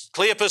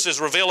 Cleopas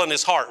is revealing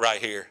his heart right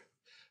here.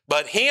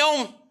 But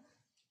him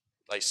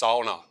they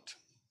saw not.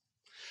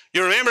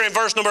 You remember in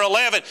verse number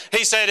 11,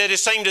 he said it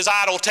seemed as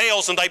idle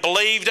tales and they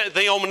believed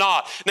them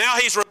not. Now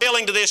he's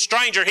revealing to this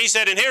stranger. He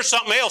said, and here's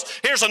something else.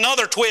 Here's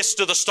another twist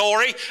to the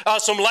story.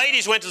 Some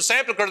ladies went to the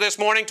sepulchre this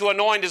morning to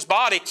anoint his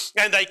body,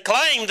 and they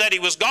claimed that he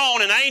was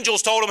gone, and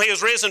angels told them he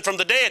was risen from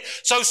the dead.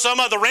 So some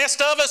of the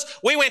rest of us,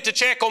 we went to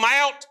check them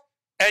out,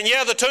 and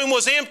yeah, the tomb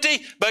was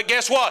empty, but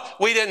guess what?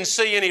 We didn't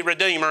see any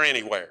Redeemer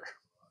anywhere.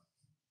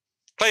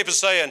 Cleopas is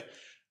saying,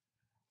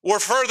 we're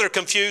further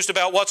confused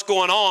about what's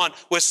going on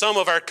with some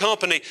of our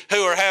company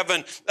who are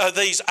having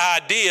these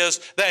ideas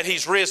that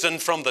he's risen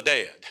from the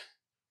dead.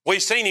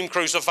 We've seen him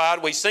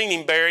crucified. We've seen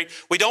him buried.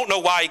 We don't know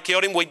why he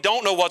killed him. We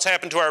don't know what's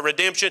happened to our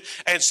redemption.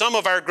 And some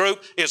of our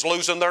group is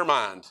losing their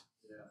mind.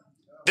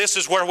 This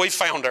is where we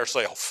found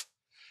ourselves.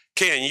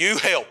 Can you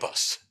help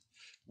us?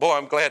 Boy,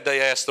 I'm glad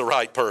they asked the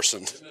right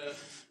person.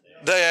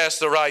 They asked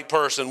the right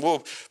person.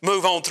 We'll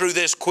move on through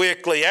this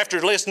quickly.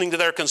 After listening to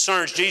their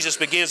concerns, Jesus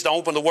begins to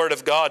open the Word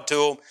of God to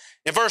them.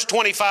 In verse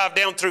 25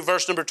 down through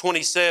verse number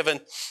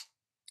 27,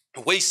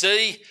 we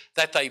see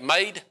that they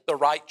made the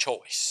right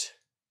choice.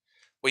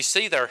 We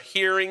see their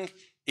hearing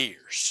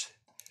ears.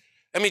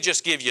 Let me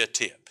just give you a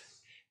tip.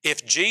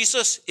 If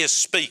Jesus is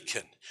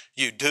speaking,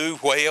 you do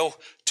well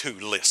to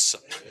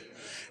listen.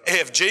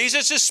 If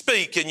Jesus is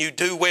speaking, you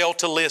do well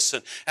to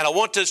listen. And I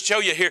want to show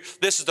you here,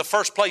 this is the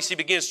first place He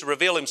begins to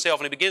reveal Himself,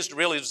 and He begins to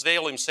really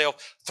reveal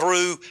Himself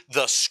through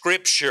the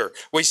Scripture.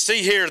 We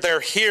see here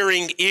their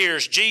hearing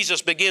ears.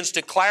 Jesus begins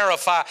to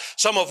clarify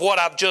some of what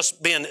I've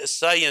just been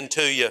saying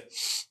to you.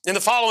 In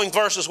the following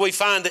verses, we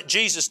find that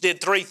Jesus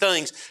did three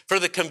things for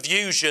the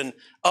confusion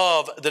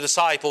of the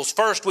disciples.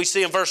 First, we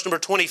see in verse number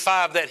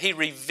 25 that He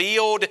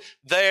revealed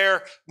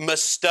their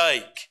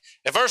mistake.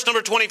 In verse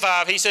number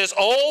 25, He says,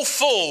 "O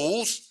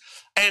fools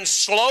and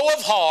slow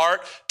of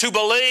heart to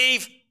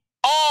believe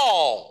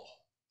all."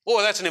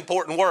 Boy, that's an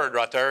important word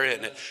right there,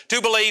 isn't it?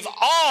 To believe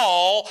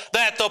all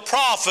that the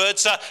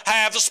prophets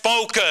have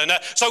spoken.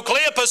 So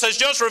Cleopas has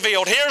just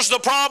revealed, here's the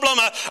problem.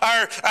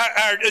 Our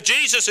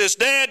Jesus is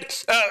dead.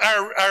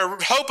 Our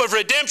hope of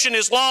redemption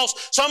is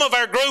lost. Some of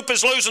our group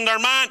is losing their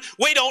mind.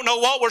 We don't know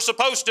what we're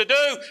supposed to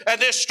do. And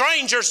this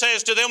stranger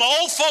says to them,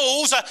 "O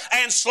fools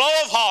and slow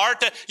of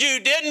heart, you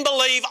didn't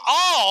believe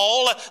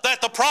all that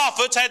the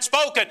prophets had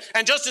spoken."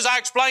 And just as I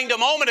explained a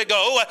moment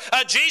ago,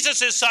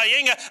 Jesus is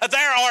saying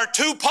there are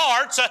two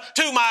parts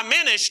to my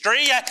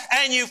ministry,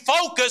 and you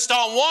focused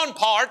on one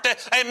part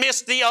and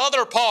missed the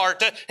other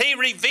part. He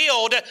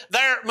revealed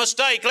their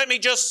mistake. Let me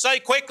just say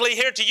quickly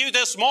here to you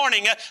this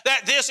morning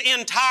that this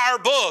entire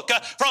book,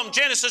 from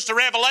Genesis to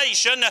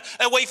Revelation,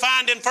 we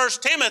find in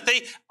 1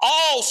 Timothy,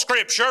 all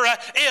Scripture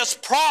is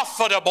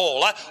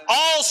profitable.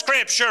 All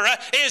Scripture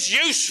is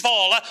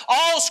useful.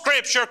 All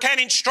Scripture can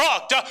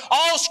instruct.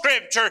 All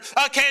Scripture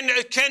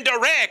can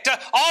direct.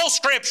 All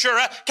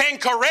Scripture can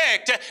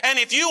correct. And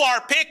if you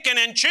are picking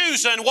and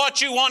choosing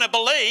what you want to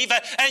believe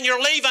and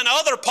you're leaving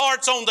other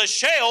parts on the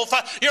shelf,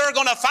 you're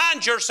going to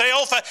find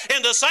yourself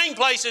in the same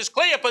place as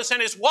Cleopas and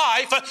his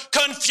wife,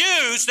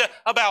 confused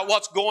about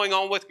what's going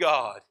on with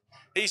God.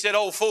 He said,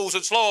 "O fools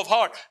and slow of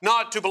heart,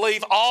 not to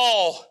believe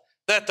all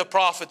that the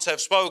prophets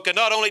have spoken."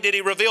 Not only did He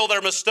reveal their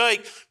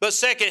mistake, but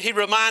second, He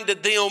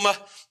reminded them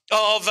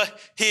of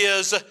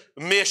His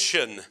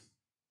mission.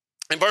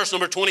 In verse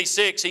number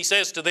 26, He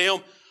says to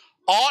them,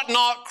 "Ought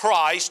not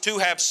Christ to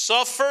have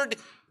suffered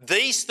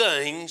these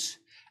things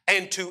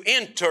and to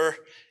enter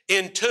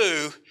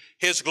into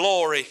His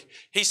glory?"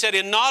 He said,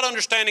 in not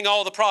understanding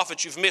all the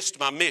prophets, you've missed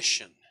my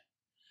mission.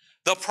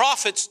 The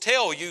prophets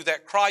tell you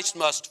that Christ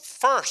must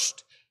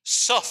first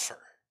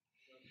suffer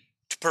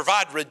to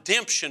provide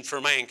redemption for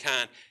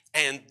mankind,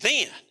 and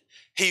then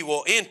He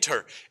will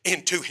enter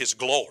into His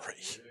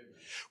glory.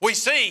 We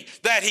see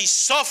that He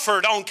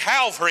suffered on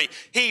Calvary.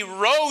 He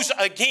rose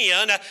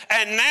again,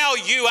 and now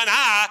you and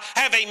I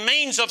have a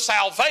means of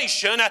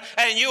salvation,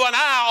 and you and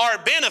I are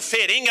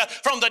benefiting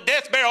from the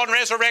death, burial, and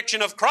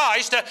resurrection of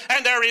Christ.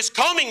 And there is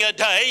coming a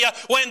day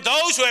when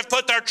those who have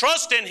put their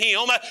trust in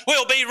Him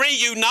will be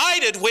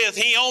reunited with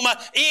Him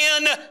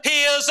in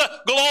His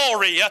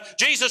glory.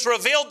 Jesus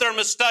revealed their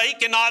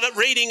mistake in not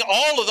reading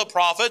all of the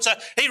prophets.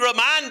 He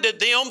reminded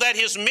them that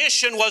His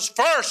mission was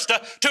first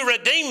to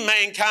redeem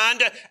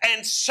mankind,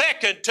 and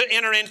second, to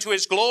enter into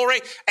His glory.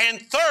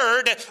 And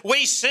third,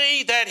 we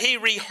see that He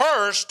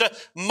rehearsed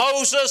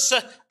Moses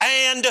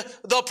and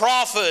the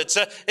prophets.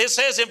 It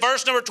says in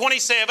verse number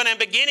 27, "And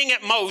beginning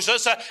at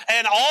Moses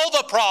and all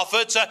the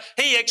prophets,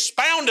 He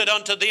expounded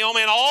unto them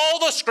in all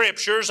the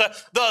Scriptures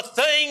the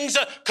things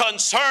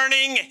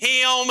concerning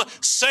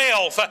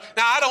Himself."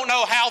 Now, I don't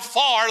know how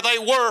far they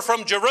were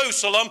from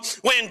Jerusalem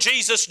when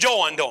Jesus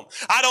joined them.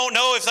 I don't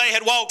know if they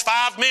had walked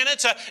 5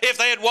 minutes, if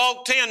they had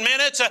walked 10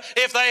 minutes,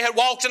 if they had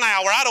walked an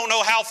hour. I don't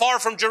know how far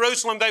from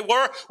Jerusalem they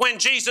were when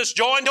Jesus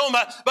joined them,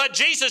 but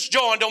Jesus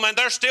joined them and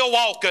they're still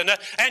walking.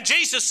 And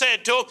Jesus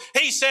said to them,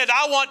 He said,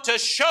 "I want to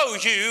show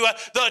you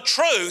the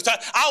truth.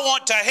 I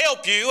want to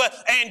help you."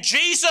 And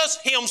Jesus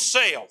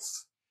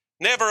Himself,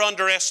 never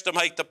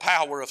underestimate the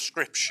power of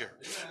Scripture,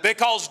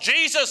 because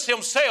Jesus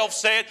Himself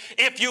said,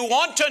 if you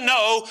want to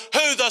know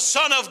who the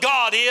Son of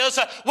God is,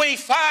 we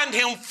find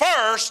Him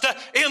first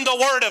in the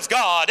Word of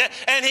God.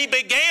 And He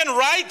began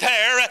right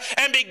there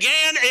and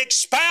began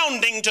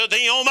expounding to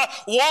them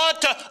what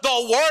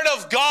the Word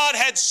of God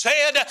had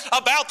said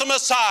about the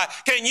Messiah.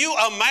 Can you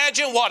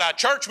imagine what a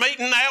church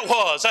meeting that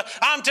was?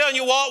 I'm telling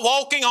you what,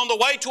 walking on the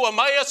way to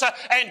Emmaus,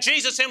 and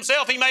Jesus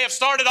Himself, He may have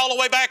started all the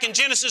way back in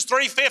Genesis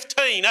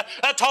 3:15,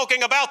 talking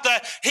about the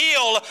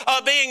heel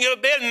being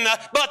bitten,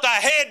 but the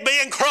head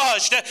being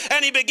crushed.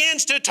 And He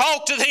begins to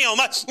talk to them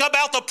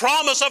about the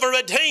promise of a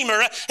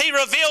Redeemer. He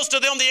reveals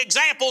to them the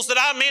examples that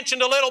I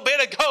mentioned a little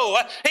bit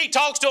ago. He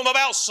talks to them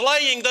about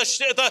slaying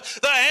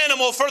the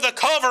animal for the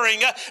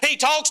covering. He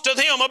talks to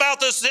them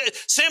about the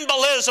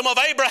symbolism of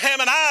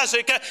Abraham and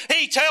Isaac.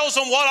 He tells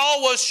them what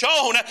all was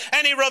shown,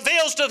 and He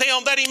reveals to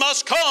them that He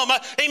must come,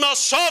 He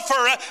must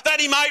suffer, that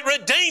He might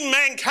redeem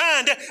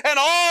mankind. And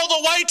all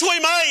the way to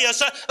Emmaus,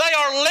 they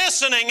are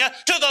listening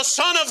to the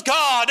Son of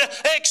God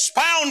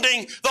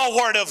expounding the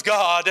Word of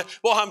God.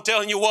 Well, I'm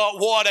telling you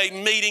what a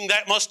meeting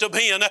that must have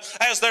been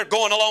as they're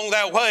going along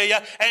that way.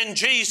 And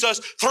Jesus,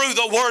 through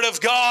the Word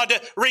of God,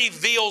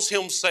 reveals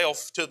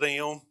Himself to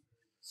them.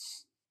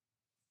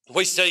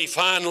 We see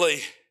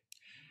finally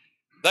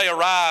they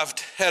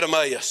arrived at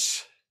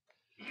Emmaus.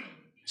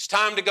 It's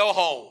time to go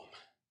home.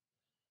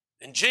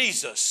 And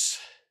Jesus,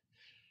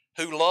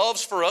 who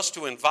loves for us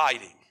to invite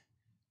him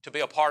to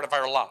be a part of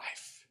our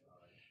life.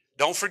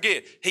 Don't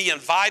forget, he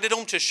invited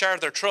them to share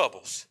their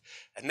troubles.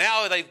 And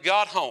now they've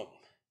got home.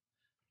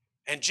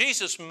 And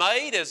Jesus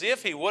made as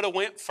if he would have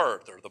went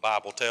further, the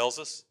Bible tells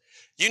us.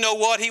 You know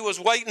what he was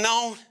waiting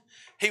on?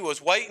 He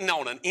was waiting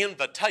on an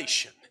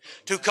invitation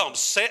to come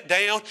sit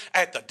down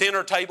at the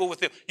dinner table with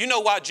them. You know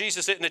why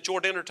Jesus isn't at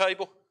your dinner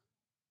table?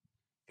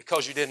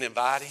 Because you didn't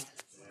invite him.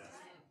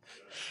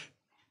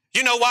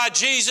 You know why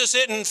Jesus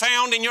isn't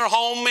found in your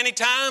home many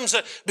times?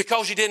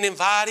 Because you didn't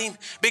invite him.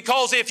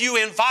 Because if you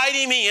invite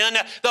him in,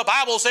 the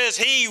Bible says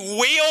he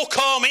will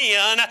come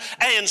in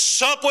and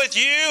sup with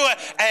you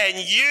and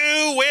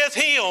you with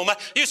him.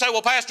 You say,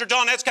 well, Pastor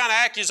John, that's kind of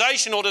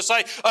accusational to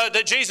say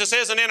that Jesus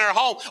isn't in our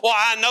home. Well,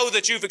 I know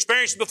that you've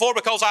experienced it before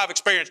because I've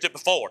experienced it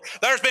before.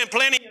 There's been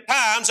plenty of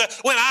times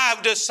when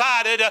I've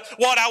decided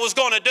what I was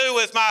going to do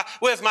with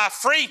my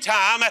free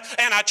time,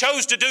 and I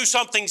chose to do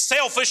something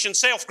selfish and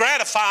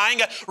self-gratifying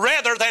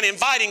rather than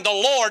inviting the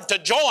Lord to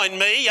join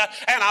me,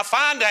 and I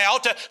find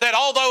out that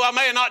although I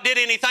may have not did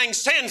anything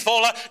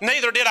sinful,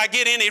 neither did I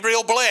get any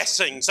real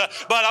blessings.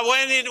 But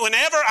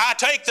whenever I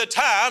take the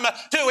time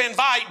to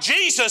invite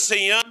Jesus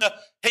in,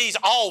 he's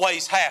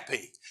always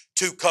happy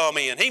to come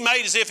in. He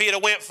made as if he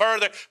had went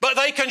further, but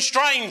they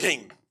constrained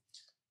him.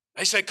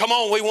 They said, come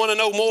on, we want to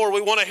know more.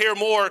 We want to hear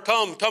more.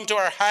 Come to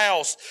our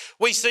house.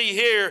 We see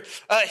here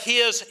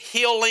his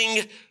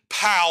healing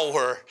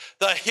power,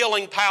 the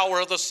healing power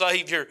of the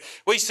Savior.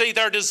 We see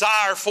their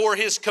desire for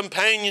his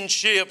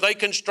companionship. They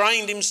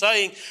constrained him,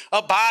 saying,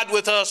 abide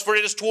with us, for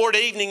it is toward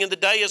evening and the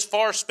day is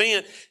far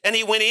spent. And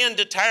he went in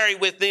to tarry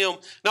with them.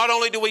 Not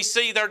only do we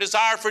see their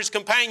desire for his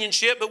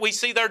companionship, but we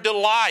see their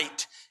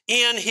delight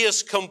in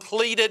his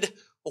completed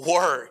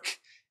work.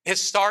 It's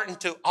starting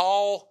to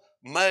all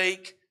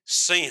make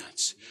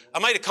sense. I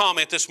made a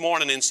comment this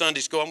morning in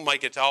Sunday school. I'm going to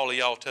make it to all of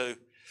y'all too.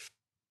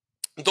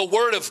 The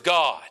Word of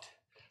God.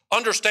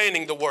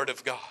 Understanding the Word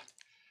of God.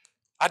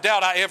 I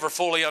doubt I ever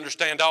fully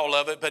understand all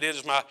of it, but it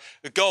is my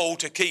goal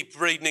to keep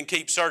reading and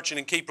keep searching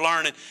and keep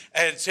learning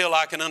until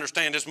I can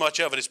understand as much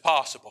of it as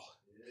possible.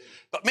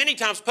 But many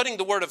times putting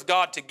the Word of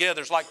God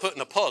together is like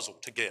putting a puzzle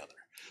together.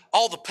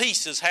 All the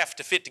pieces have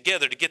to fit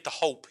together to get the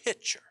whole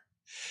picture.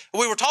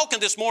 We were talking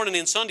this morning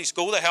in Sunday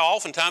school that how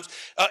oftentimes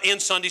in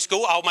Sunday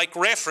school I'll make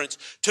reference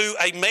to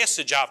a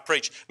message I've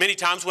preached. Many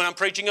times when I'm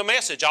preaching a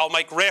message, I'll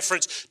make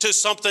reference to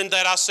something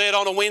that I said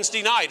on a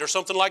Wednesday night or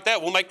something like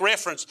that. We'll make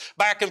reference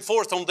back and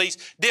forth on these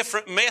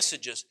different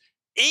messages.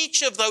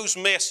 Each of those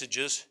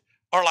messages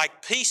are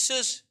like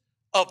pieces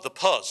of the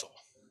puzzle.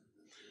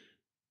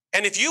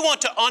 And if you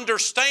want to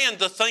understand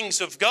the things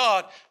of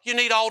God, you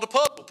need all the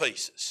puzzle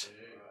pieces.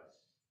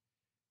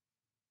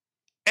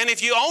 And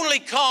if you only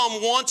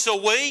come once a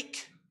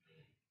week,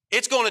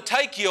 it's going to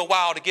take you a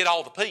while to get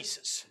all the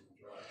pieces.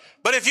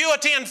 But if you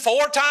attend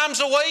 4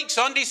 times a week,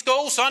 Sunday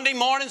school, Sunday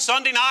morning,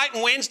 Sunday night,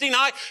 and Wednesday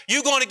night,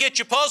 you're going to get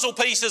your puzzle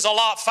pieces a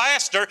lot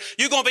faster.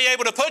 You're going to be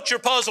able to put your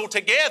puzzle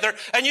together.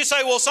 And you say,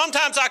 well,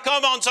 sometimes I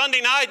come on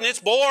Sunday night and it's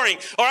boring.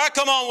 Or I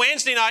come on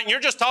Wednesday night and you're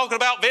just talking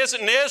about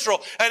visiting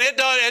Israel and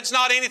it's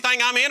not anything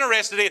I'm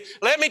interested in.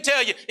 Let me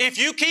tell you, if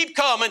you keep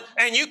coming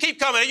and you keep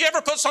coming, have you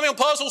ever put some of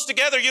them puzzles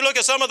together? You look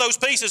at some of those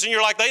pieces and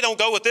you're like, they don't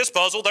go with this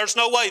puzzle. There's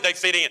no way they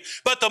fit in.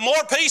 But the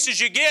more pieces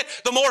you get,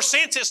 the more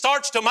sense it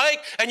starts to make.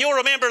 And you'll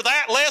remember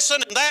that lesson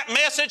and that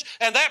message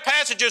and that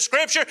passage of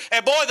Scripture,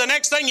 and boy, the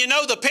next thing you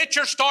know, the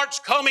picture starts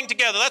coming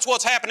together. That's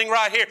what's happening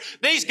right here.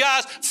 These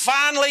guys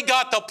finally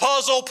got the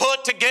puzzle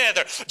put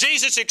together.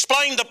 Jesus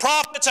explained the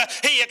prophets.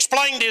 He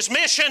explained his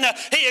mission.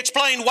 He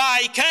explained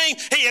why he came.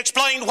 He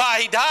explained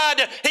why he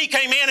died. He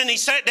came in and he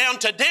sat down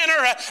to dinner,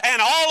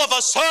 and all of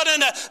a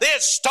sudden,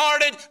 it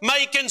started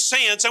making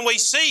sense. And we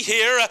see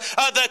here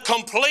the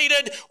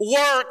completed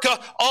work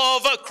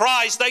of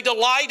Christ. They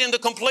delight in the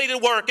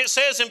completed work. It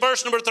says in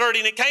verse number 30,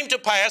 and it came to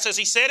pass, as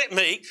he said at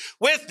meat,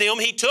 with them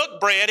he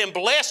took bread and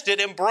blessed it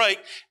and brake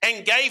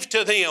and gave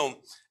to them.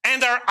 And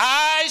their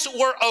eyes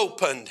were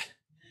opened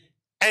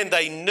and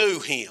they knew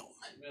him.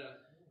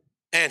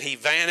 And he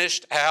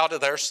vanished out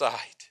of their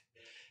sight.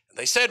 And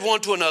they said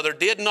one to another,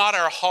 did not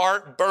our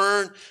heart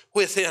burn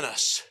within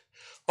us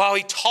while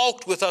he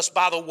talked with us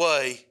by the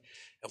way?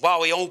 And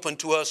while he opened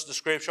to us the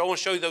Scripture. I want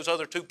to show you those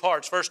other 2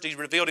 parts. First, he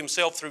revealed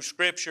himself through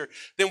Scripture.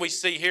 Then we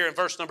see here in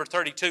verse number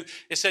 32,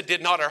 it said,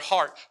 did not our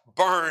heart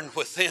burn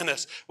within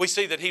us? We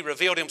see that he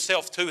revealed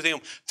himself to them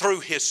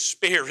through his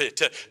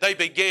Spirit. They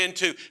began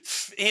to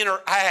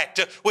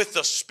interact with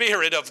the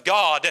Spirit of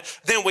God.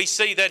 Then we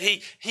see that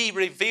he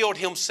revealed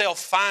himself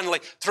finally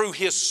through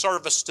his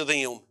service to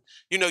them.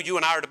 You know, you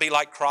and I are to be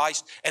like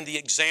Christ, and the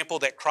example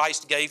that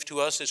Christ gave to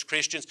us as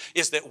Christians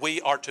is that we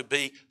are to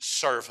be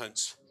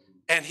servants.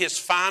 And his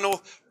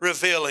final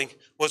revealing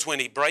was when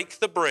he broke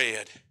the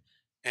bread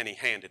and he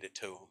handed it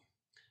to them.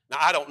 Now,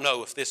 I don't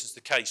know if this is the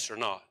case or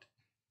not,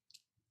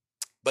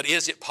 but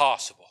is it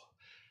possible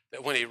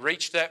that when he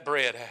reached that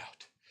bread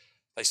out,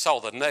 they saw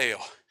the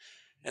nail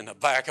in the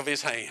back of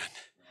his hand,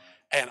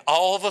 and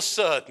all of a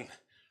sudden,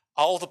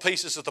 all the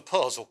pieces of the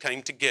puzzle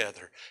came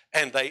together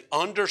and they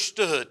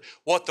understood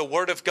what the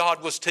Word of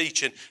God was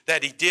teaching,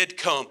 that He did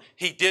come,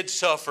 He did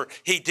suffer,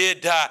 He did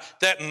die,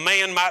 that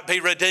man might be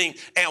redeemed,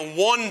 and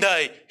one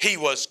day He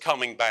was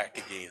coming back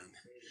again.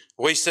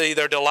 We see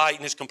their delight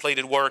in His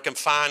completed work, and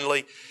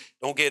finally,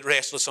 don't get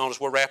restless on us,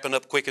 we're wrapping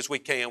up quick as we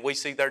can. We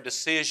see their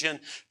decision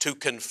to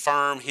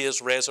confirm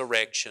His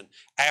resurrection.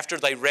 After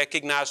they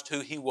recognized who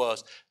He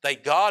was, they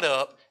got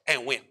up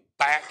and went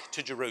back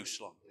to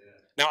Jerusalem.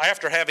 Now,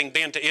 after having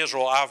been to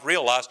Israel, I've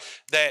realized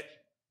that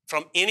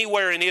from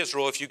anywhere in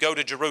Israel, if you go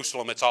to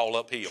Jerusalem, it's all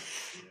uphill.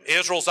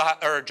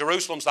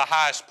 Jerusalem's the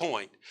highest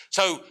point.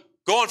 So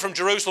going from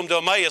Jerusalem to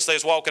Emmaus, they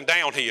was walking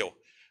downhill.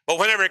 But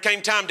whenever it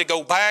came time to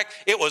go back,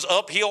 it was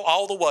uphill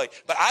all the way.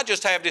 But I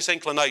just have this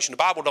inclination. The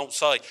Bible don't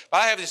say. But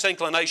I have this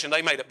inclination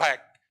they made it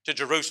back to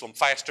Jerusalem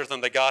faster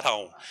than they got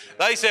home.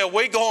 They said,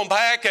 we going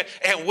back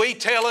and we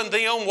telling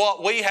them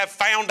what we have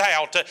found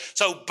out.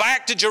 So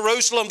back to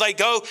Jerusalem they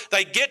go.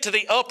 They get to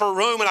the upper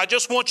room, and I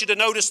just want you to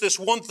notice this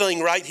one thing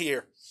right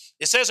here.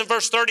 It says in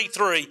verse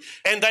 33,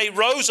 and they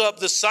rose up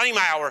the same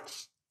hour,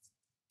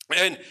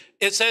 and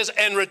it says,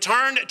 and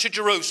returned to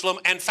Jerusalem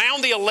and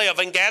found the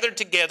 11 gathered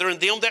together and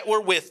them that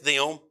were with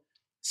them,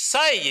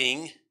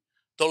 saying,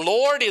 the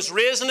Lord is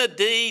risen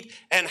indeed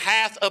and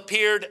hath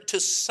appeared to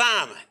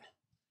Simon.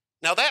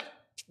 Now that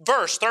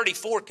verse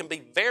 34 can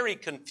be very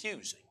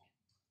confusing.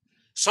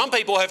 Some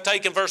people have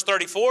taken verse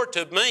 34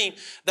 to mean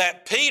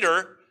that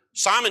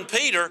Simon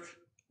Peter,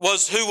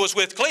 who was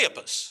with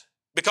Cleopas,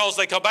 because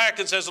they come back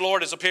and says the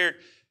Lord has appeared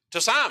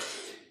to Simon.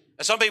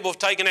 And some people have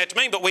taken that to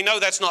mean, but we know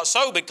that's not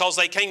so because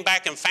they came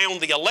back and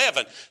found the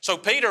 11. So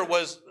Peter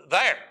was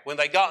there when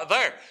they got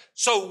there.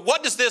 So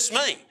what does this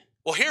mean?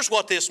 Well, here's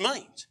what this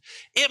means.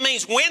 It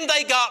means when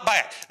they got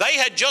back, they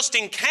had just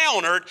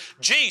encountered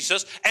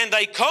Jesus, and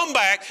they come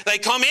back, they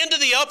come into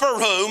the upper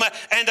room,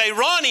 and they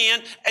run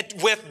in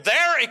with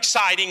their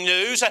exciting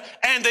news,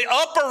 and the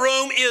upper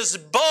room is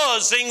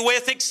buzzing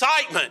with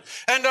excitement.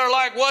 And they're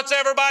like, what's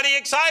everybody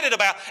excited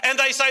about? And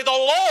they say, the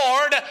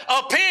Lord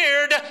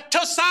appeared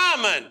to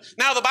Simon.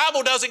 Now, the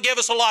Bible doesn't give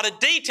us a lot of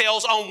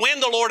details on when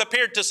the Lord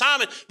appeared to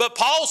Simon, but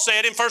Paul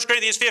said in 1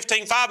 Corinthians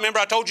 15:5, remember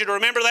I told you to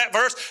remember that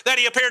verse, that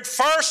He appeared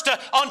first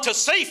unto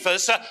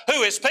Cephas,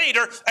 who is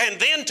Peter, and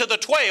then to the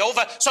 12.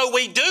 So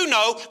we do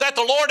know that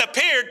the Lord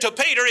appeared to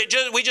Peter.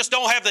 We just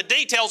don't have the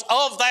details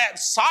of that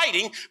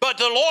sighting, but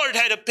the Lord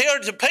had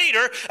appeared to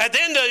Peter, and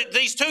then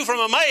these two from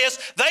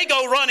Emmaus, they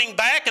go running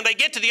back and they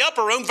get to the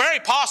upper room. Very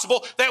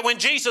possible that when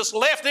Jesus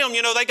left them,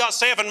 they got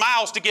 7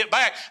 miles to get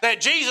back,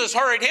 that Jesus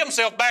hurried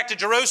Himself back to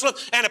Jerusalem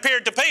and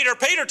appeared to Peter.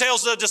 Peter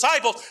tells the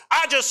disciples,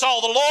 I just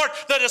saw the Lord.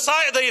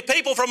 The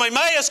people from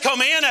Emmaus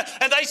come in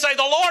and they say,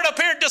 the Lord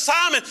appeared to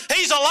Simon.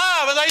 He's alive.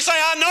 And they say,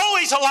 I know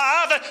He's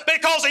alive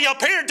because He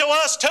appeared to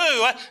us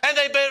too. And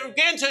they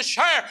begin to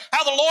share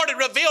how the Lord had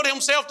revealed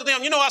Himself to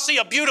them. I see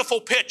a beautiful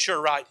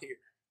picture right here.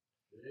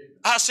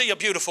 I see a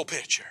beautiful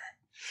picture.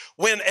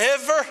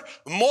 Whenever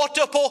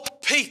multiple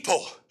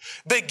people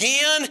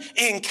begin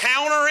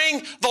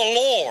encountering the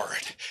Lord,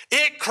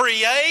 it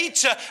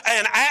creates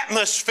an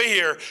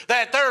atmosphere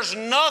that there's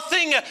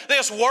nothing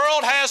this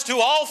world has to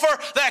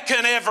offer that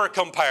can ever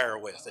compare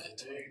with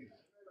it.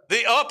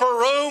 The upper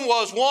room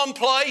was one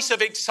place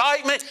of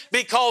excitement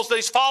because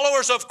these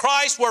followers of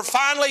Christ were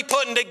finally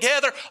putting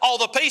together all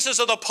the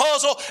pieces of the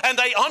puzzle, and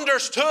they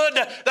understood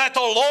that the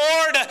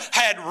Lord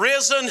had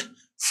risen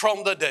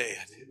from the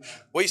dead.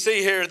 We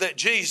see here that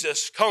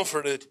Jesus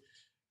comforted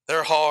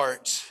their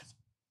hearts.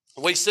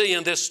 We see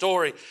in this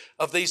story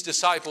of these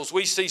disciples,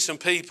 we see some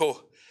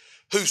people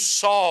who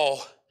saw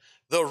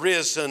the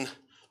risen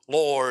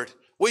Lord.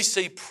 We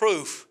see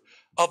proof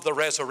of the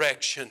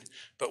resurrection,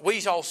 but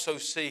we also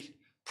see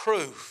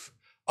proof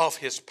of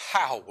His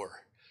power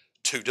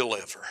to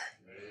deliver.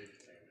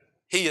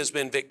 He has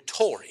been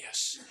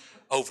victorious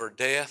over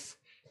death,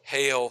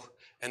 hell,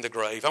 and the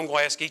grave. I'm going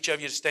to ask each of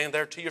you to stand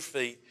there to your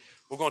feet.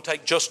 We're going to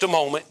take just a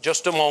moment.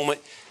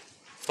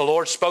 If the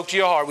Lord spoke to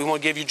your heart, we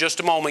want to give you just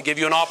a moment, give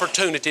you an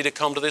opportunity to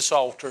come to this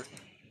altar.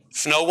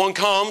 If no one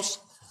comes,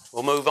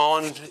 we'll move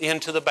on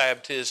into the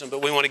baptism,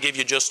 but we want to give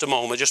you just a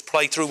moment. Just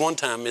play through one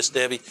time, Miss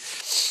Debbie.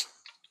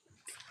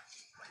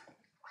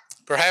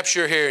 Perhaps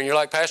you're here and you're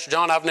like, Pastor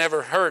John, I've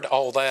never heard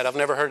all that. I've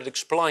never heard it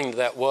explained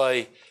that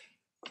way.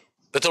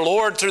 But the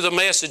Lord, through the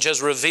message,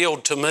 has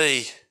revealed to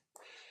me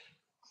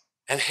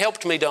and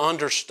helped me to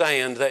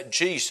understand that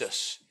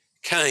Jesus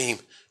came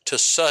to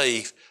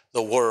save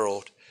the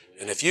world.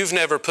 And if you've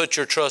never put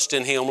your trust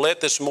in Him, let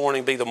this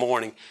morning be the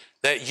morning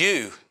that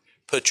you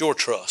put your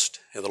trust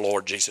in the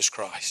Lord Jesus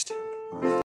Christ.